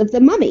curse of the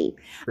mummy.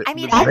 I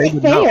mean, that's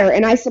fair,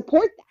 and I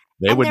support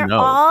that. They're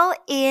all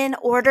in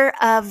order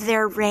of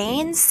their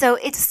reign, so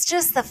it's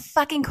just the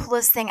fucking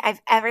coolest thing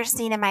I've ever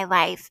seen in my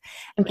life.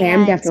 Okay,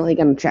 I'm definitely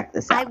going to check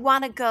this out. I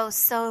want to go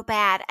so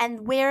bad.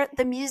 And where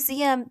the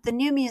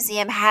new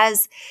museum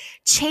has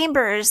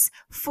chambers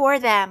for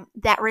them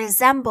that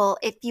resemble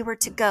if you were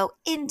to go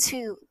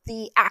into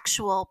the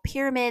actual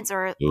pyramids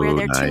or where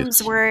their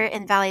tombs were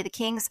in Valley of the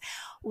Kings,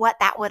 what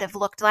that would have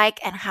looked like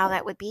and how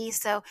that would be.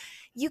 So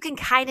you can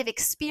kind of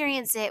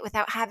experience it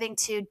without having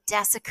to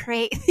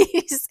desecrate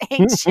these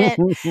ancient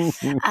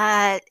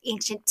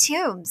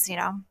tombs,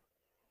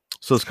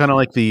 So it's kind of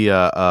like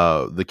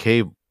the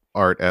cave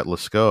art at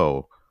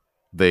Lascaux.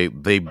 They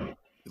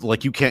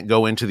like, you can't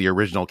go into the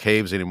original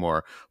caves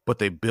anymore, but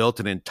they built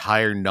an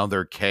entire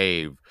another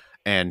cave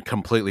and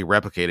completely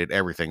replicated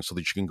everything so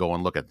that you can go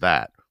and look at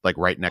that, like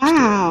right next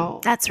to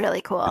it. That's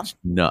really cool. It's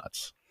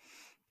nuts.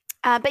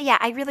 But yeah,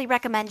 I really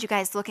recommend you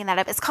guys looking that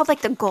up. It's called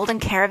like the Golden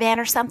Caravan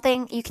or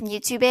something. You can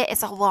YouTube it.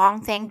 It's a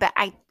long thing, but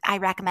I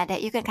recommend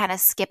it. You can kind of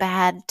skip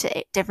ahead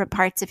to different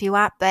parts if you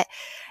want, but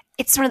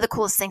it's one of the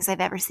coolest things I've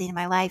ever seen in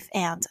my life,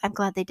 and I'm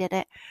glad they did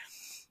it.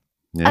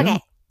 Yeah. Okay.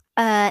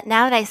 Now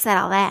that I said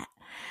all that,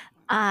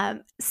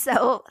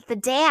 so the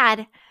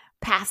dad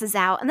passes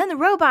out, and then the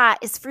robot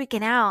is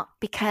freaking out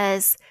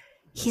because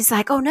he's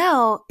like, oh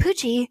no,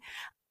 Poochie,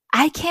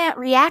 I can't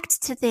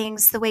react to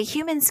things the way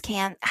humans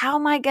can. How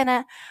am I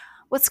gonna,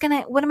 what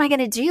am I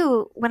gonna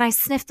do when I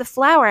sniff the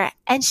flower?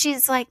 And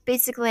she's like,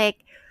 basically like,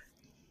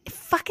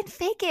 fucking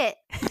fake it,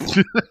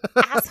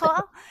 asshole.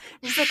 And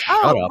he's like,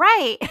 oh,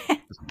 right.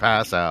 Just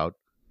pass out.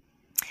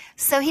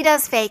 So he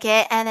does fake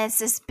it, and it's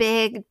this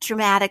big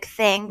dramatic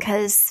thing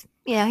because,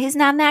 you know, he's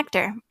not an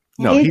actor.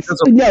 No,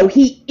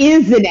 he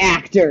is an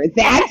actor.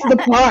 That's the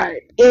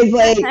part. Is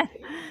like,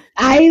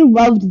 I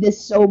loved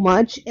this so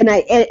much, and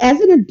as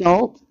an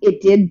adult,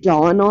 it did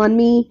dawn on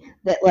me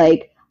that,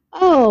 like,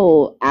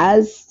 oh,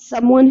 as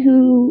someone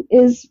who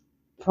is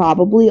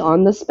probably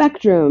on the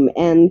spectrum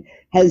and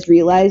has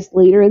realized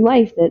later in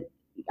life that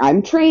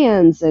I'm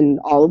trans and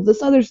all of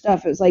this other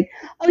stuff, it's like,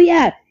 oh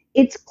yeah,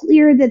 it's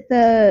clear that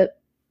the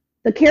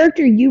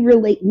character you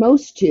relate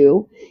most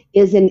to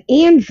is an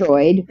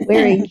android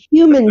wearing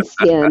human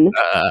skin,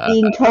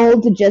 being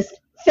told to just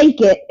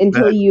fake it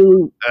until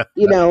you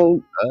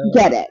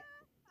get it.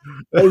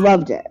 I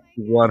loved it.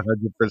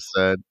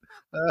 100%.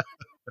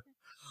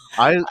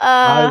 I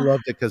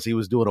loved it because he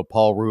was doing a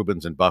Paul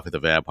Rubens in Buffy the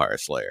Vampire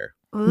Slayer.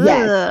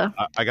 Yes.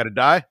 I gotta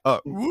die?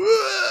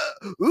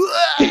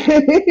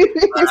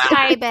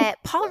 Sorry, but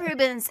Paul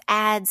Rubens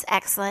adds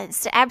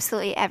excellence to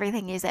absolutely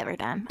everything he's ever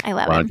done. I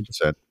love 100%.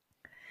 it.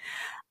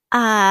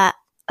 I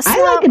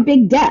like a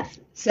big death,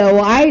 so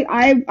I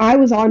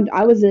was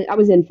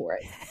in for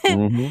it.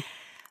 Mm-hmm.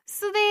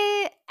 So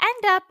they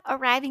end up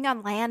arriving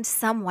on land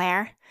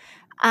somewhere.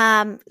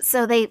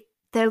 So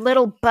their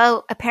little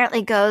boat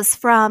apparently goes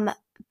from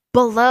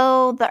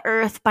below the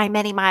earth by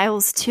many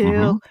miles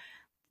to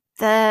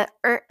the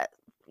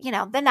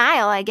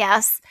Nile, I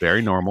guess.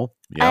 Very normal.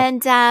 Yeah.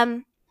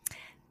 And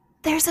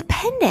there's a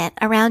pendant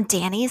around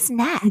Danny's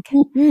neck,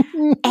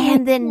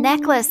 and the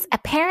necklace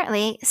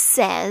apparently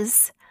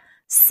says,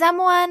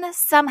 "Someone,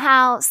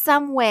 somehow,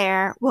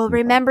 somewhere will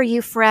remember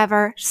you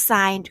forever."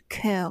 Signed,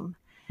 Coom.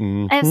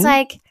 Mm-hmm. And it's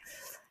like,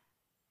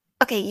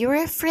 okay, you were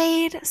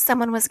afraid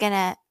someone was going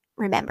to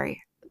remember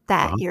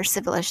that your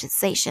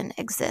civilization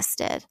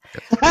existed.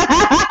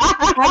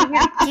 And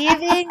you're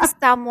giving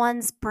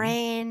someone's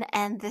brain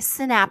and the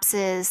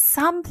synapses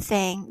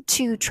something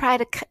to try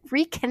to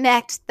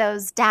reconnect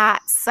those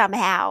dots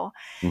somehow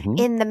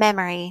in the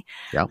memory.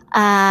 Yeah.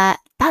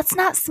 That's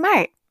not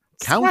smart.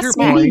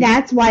 Counterpoint. Maybe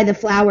that's why the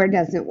flower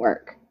doesn't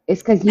work.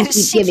 It's because you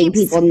keep giving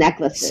people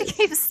necklaces. She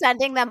keeps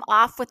sending them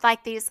off with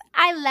like these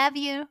 "I love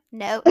you"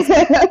 notes.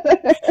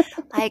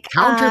 Like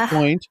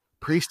Counterpoint.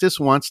 Priestess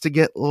wants to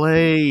get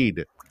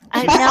laid.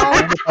 I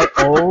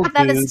know. Old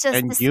That dudes is just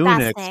and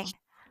disgusting.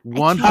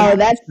 eunuchs. Oh,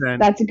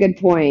 that's a good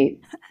point.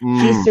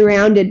 She's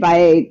surrounded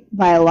by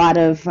a lot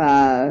of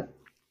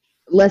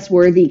less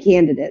worthy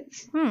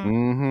candidates.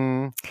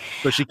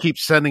 So she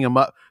keeps sending them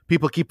up.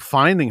 People keep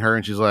finding her,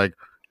 and she's like,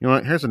 "You know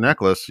what? Here's a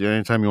necklace.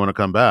 Anytime you want to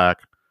come back."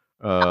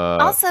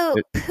 Also,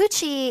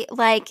 Poochie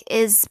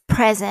is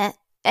present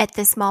at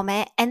this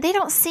moment, and they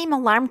don't seem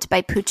alarmed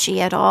by Poochie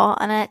at all.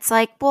 And it's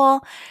like,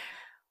 well,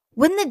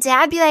 wouldn't the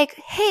dad be like,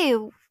 "Hey,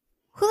 who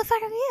the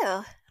fuck are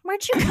you?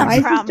 Where'd you come Why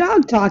from?" is this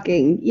dog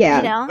talking? Yeah.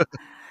 You know?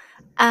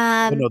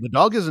 No, the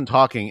dog isn't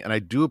talking, and I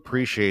do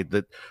appreciate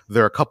that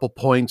there are a couple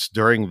points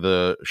during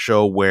the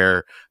show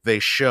where they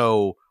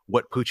show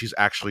what Poochie's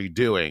actually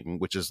doing,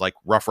 which is like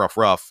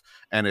rough,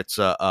 and it's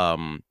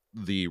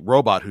the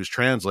robot who's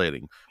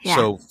translating. Yeah.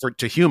 So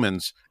to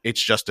humans,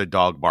 it's just a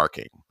dog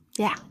barking.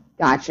 Yeah.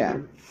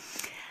 Gotcha.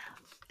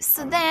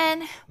 So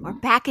then we're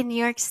back in New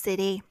York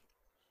City.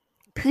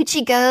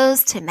 Poochie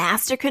goes to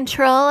master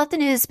control at the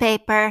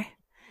newspaper,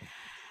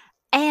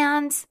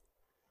 and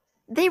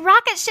they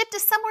rocket ship to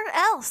somewhere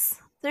else.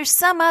 There's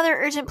some other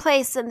urgent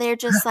place, and they're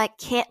just like,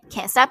 can't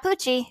stop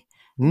Poochie.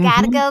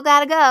 Gotta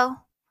go.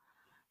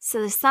 So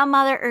there's some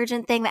other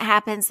urgent thing that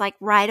happens like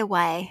right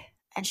away,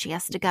 and she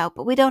has to go,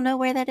 but we don't know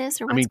where that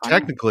is or what's going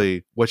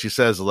technically, what she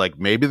says is like,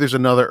 maybe there's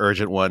another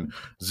urgent one.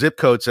 Zip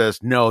code says,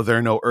 no, there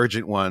are no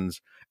urgent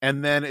ones.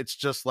 And then it's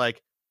just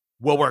like,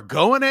 well, we're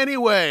going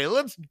anyway.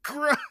 Let's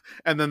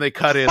and then they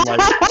cut in like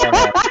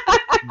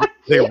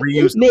they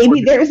reuse.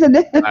 Maybe there's an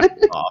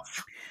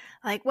off.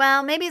 Like,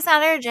 well, maybe it's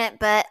not urgent,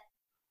 but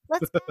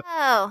let's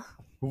go.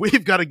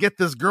 We've got to get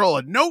this girl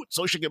a note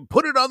so she can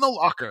put it on the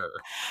locker.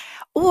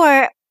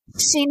 Or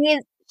she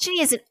needs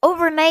an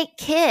overnight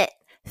kit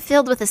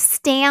filled with a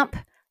stamp,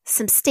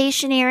 some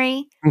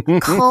stationery, a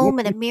comb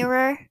and a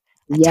mirror,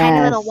 a tiny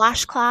little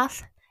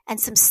washcloth, and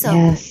some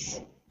soap.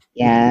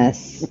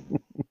 Yes.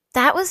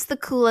 That was the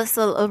coolest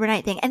little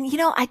overnight thing. And,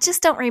 I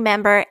just don't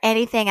remember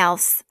anything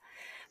else.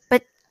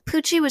 But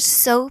Poochie was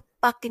so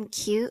fucking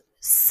cute.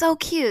 So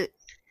cute.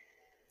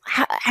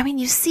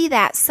 You see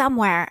that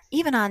somewhere,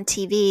 even on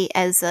TV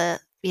as an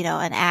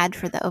ad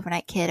for the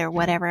overnight kit or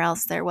whatever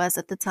else there was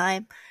at the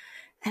time.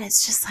 And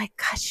it's just like,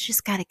 God, you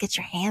just got to get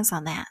your hands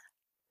on that.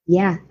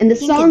 Yeah. And the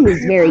song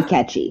is very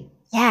catchy.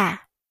 Yeah.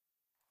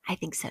 I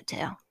think so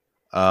too.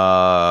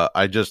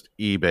 I just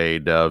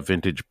eBayed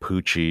vintage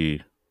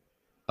Poochie.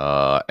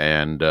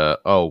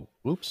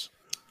 Oops.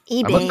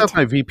 eBay. I must have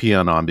my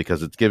VPN on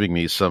because it's giving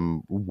me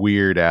some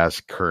weird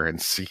ass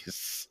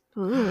currencies.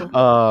 Ooh.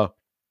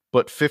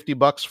 But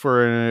 $50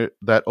 for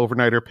that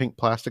overnighter pink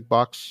plastic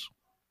box.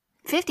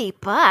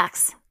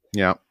 $50.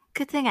 Yeah.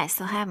 Good thing I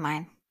still have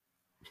mine.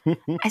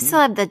 I still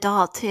have the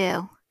doll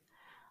too,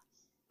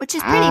 which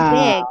is pretty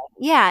big.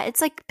 Yeah,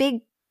 it's like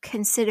big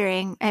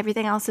considering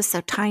everything else is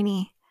so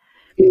tiny.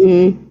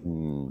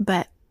 Mm-hmm.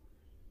 But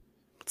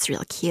it's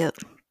really cute.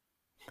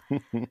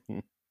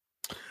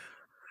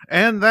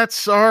 And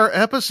that's our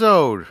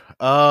episode.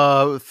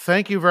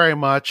 Thank you very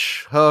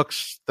much,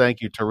 Hooks.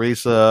 Thank you,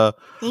 Teresa.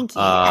 Thank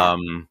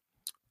you.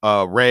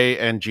 Ray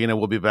and Gina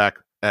will be back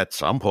at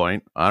some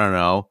point. I don't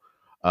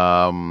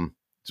know.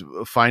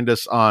 Find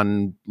us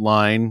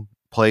online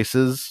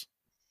places.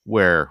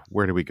 Where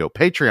do we go?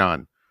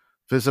 Patreon.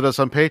 Visit us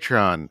on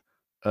Patreon.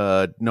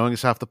 Knowing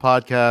Is Half the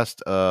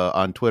Podcast.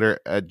 On Twitter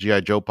at G.I.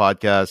 Joe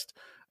Podcast.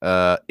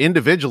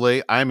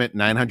 Individually, I'm at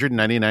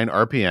 999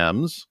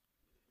 RPMs.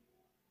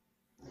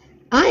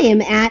 I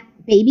am at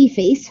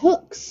Babyface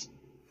Hooks.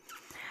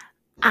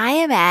 I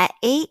am at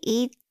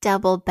AE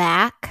Double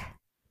Back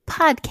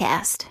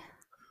Podcast.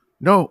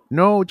 No,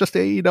 just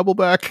AE Double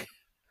Back.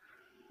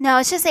 No,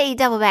 it's just AE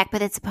Double Back,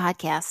 but it's a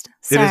podcast.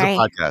 Sorry. It is a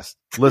podcast.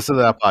 Listen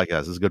to that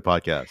podcast. It's a good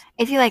podcast.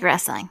 If you like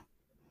wrestling.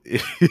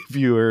 If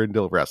you are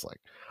into wrestling.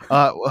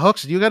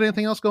 Hooks, do you got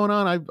anything else going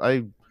on?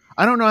 I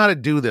don't know how to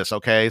do this,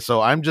 okay?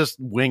 So I'm just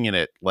winging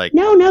it. Like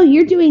No,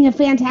 you're doing a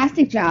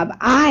fantastic job.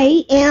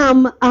 I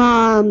am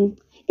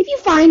if you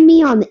find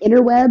me on the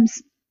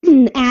interwebs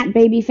at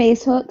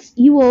Babyface Hooks,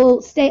 you will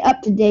stay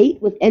up to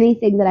date with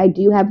anything that I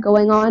do have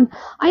going on.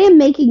 I am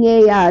making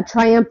a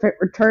triumphant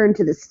return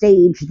to the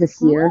stage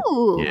this year.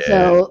 Ooh. Yeah.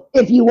 So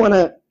if you want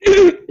to,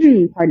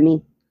 pardon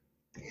me,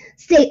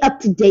 stay up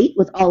to date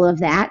with all of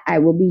that, I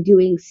will be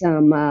doing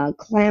some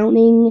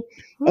clowning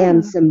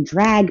and some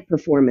drag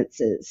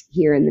performances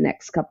here in the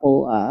next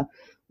couple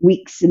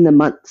weeks in the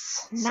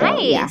months. Nice. So,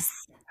 yeah.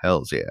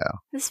 Hells yeah.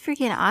 This is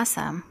freaking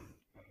awesome.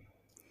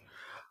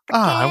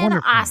 I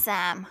wonder.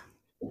 Awesome.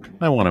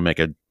 I want to make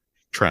a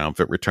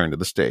triumphant return to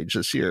the stage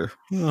this year.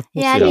 We'll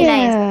Yeah, see. it'd be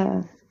nice.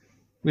 Yeah.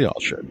 We all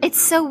should. It's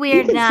so You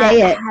weird can not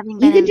say it. having You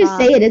been can just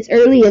involved. say it. It's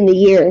early in the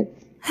year.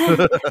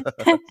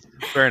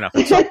 Fair enough.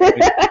 At some point,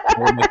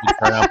 we'll make a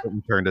triumphant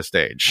return to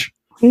stage.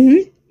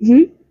 Mm-hmm.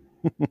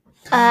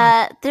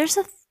 Mm-hmm. There's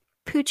a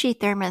Poochie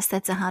thermos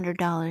that's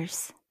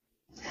 $100.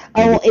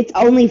 Oh, it's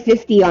only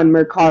 50 on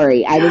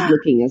Mercari. I was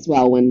looking as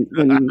well when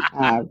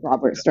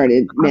Robert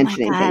started my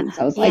mentioning God. things.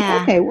 I was Yeah.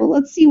 like, okay, well,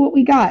 let's see what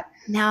we got.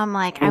 Now I'm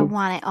like, I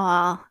want it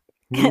all.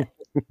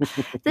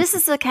 This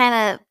is the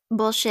kind of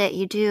bullshit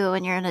you do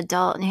when you're an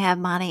adult and you have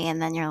money,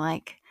 and then you're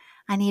like,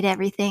 I need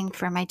everything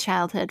from my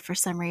childhood for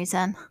some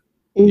reason.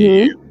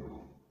 Mm-hmm.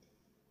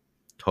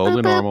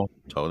 Totally Boop, boop. normal.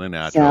 Totally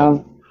natural.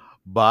 So,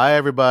 Bye,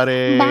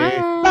 everybody.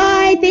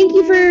 bye. Thank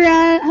you for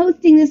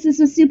hosting this. This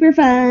was super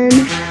fun.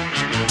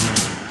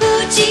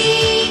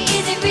 Gucci,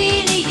 is it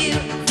really you?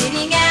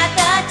 Sitting at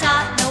the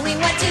top, knowing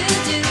what to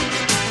do.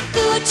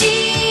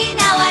 Gucci,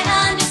 now I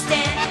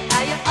understand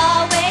how you're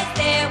always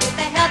there with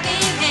a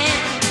helping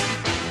hand.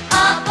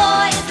 A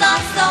boy is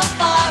lost so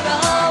far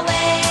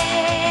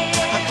away.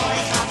 A boy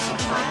is lost so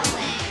far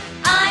away.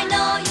 I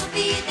know you'll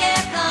be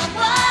there come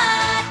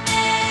what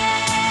may.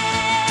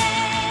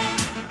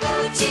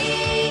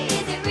 Gucci,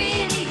 is it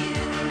really you?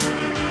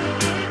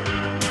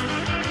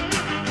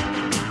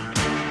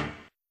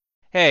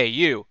 Hey,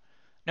 you.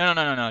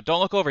 No.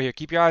 Don't look over here.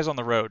 Keep your eyes on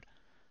the road.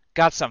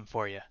 Got something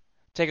for you.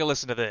 Take a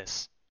listen to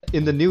this.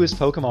 In the newest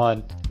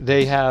Pokemon,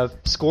 they have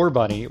Score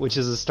Bunny, which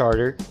is a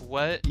starter.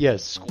 What?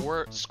 Yes.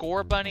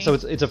 Score bunny? So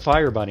it's a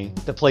fire bunny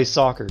that plays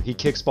soccer. He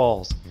kicks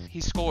balls.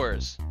 He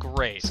scores.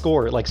 Great.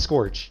 Score, like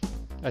Scorch,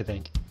 I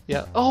think.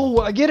 Yeah. Oh,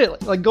 I get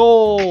it. Like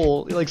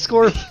goal. Like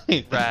Score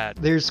Bunny. Rad.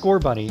 There's Score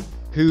Bunny,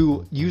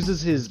 who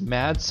uses his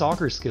mad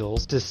soccer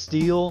skills to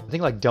steal, I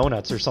think, like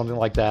donuts or something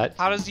like that.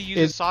 How does he use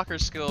his soccer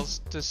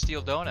skills to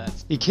steal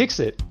donuts? He kicks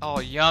it. Oh,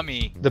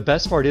 yummy. The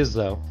best part is,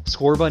 though,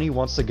 Score Bunny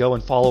wants to go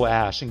and follow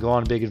Ash and go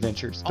on big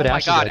adventures. But Oh my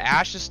Ash is god, like,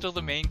 Ash is still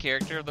the main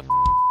character of the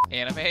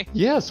anime?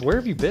 yes, where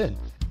have you been?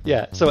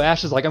 Yeah, so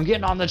Ash is like, I'm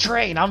getting on the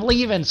train, I'm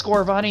leaving,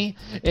 Score Bunny.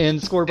 And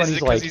Score Is Bunny's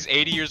it because like, he's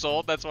 80 years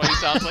old? That's why he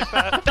sounds like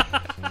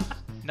that?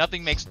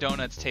 Nothing makes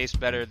donuts taste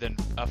better than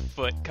a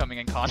foot coming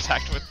in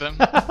contact with them.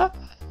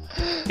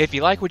 If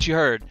you like what you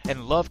heard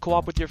and love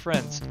co-op with your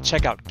friends,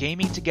 check out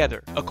Gaming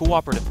Together, a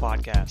cooperative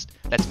podcast.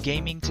 That's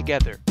Gaming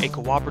Together, a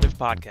cooperative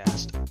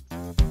podcast.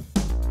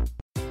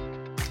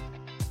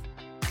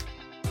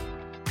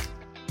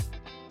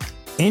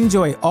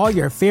 Enjoy all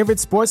your favorite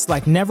sports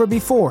like never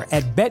before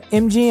at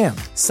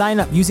BetMGM.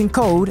 Sign up using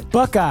code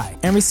Buckeye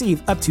and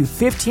receive up to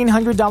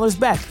 $1,500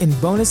 back in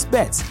bonus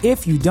bets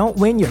if you don't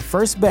win your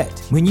first bet.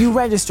 When you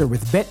register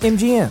with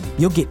BetMGM,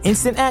 you'll get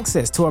instant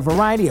access to a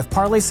variety of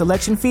parlay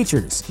selection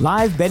features,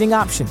 live betting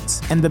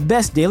options, and the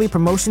best daily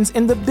promotions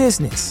in the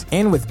business.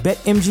 And with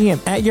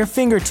BetMGM at your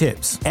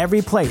fingertips,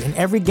 every play and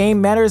every game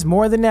matters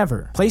more than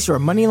ever. Place your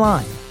money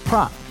line,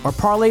 prop or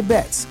parlay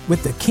bets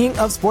with the king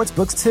of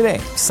sportsbooks today.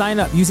 Sign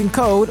up using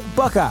code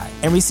Buckeye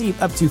and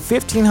receive up to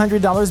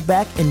 $1,500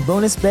 back in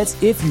bonus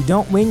bets if you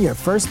don't win your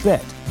first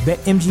bet.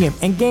 BetMGM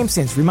and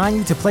GameSense remind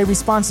you to play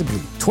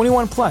responsibly.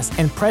 21 plus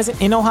and present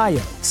in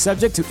Ohio,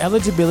 subject to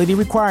eligibility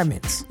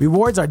requirements.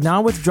 Rewards are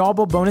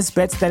non-withdrawable bonus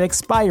bets that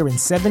expire in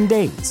 7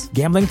 days.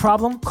 Gambling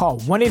problem? Call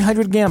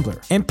 1-800-GAMBLER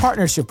in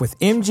partnership with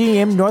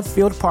MGM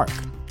Northfield Park.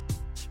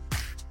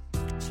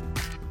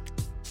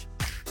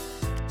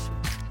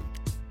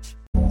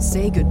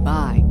 Say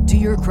goodbye to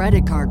your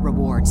credit card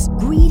rewards.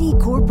 Greedy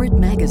corporate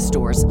mega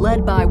stores,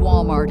 led by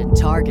Walmart and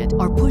Target,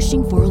 are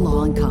pushing for a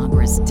law in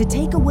Congress to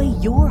take away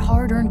your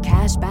hard-earned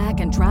cash back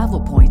and travel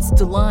points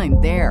to line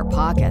their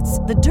pockets.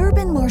 The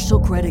Durbin-Marshall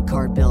credit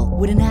card bill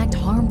would enact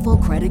harmful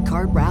credit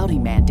card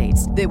routing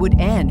mandates that would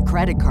end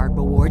credit card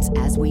rewards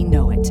as we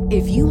know it.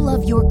 If you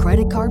love your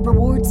credit card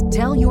rewards,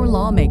 tell your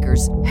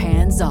lawmakers,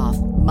 hands off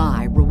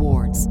my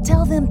rewards.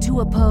 Tell them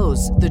to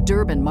oppose the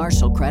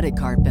Durbin-Marshall credit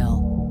card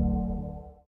bill.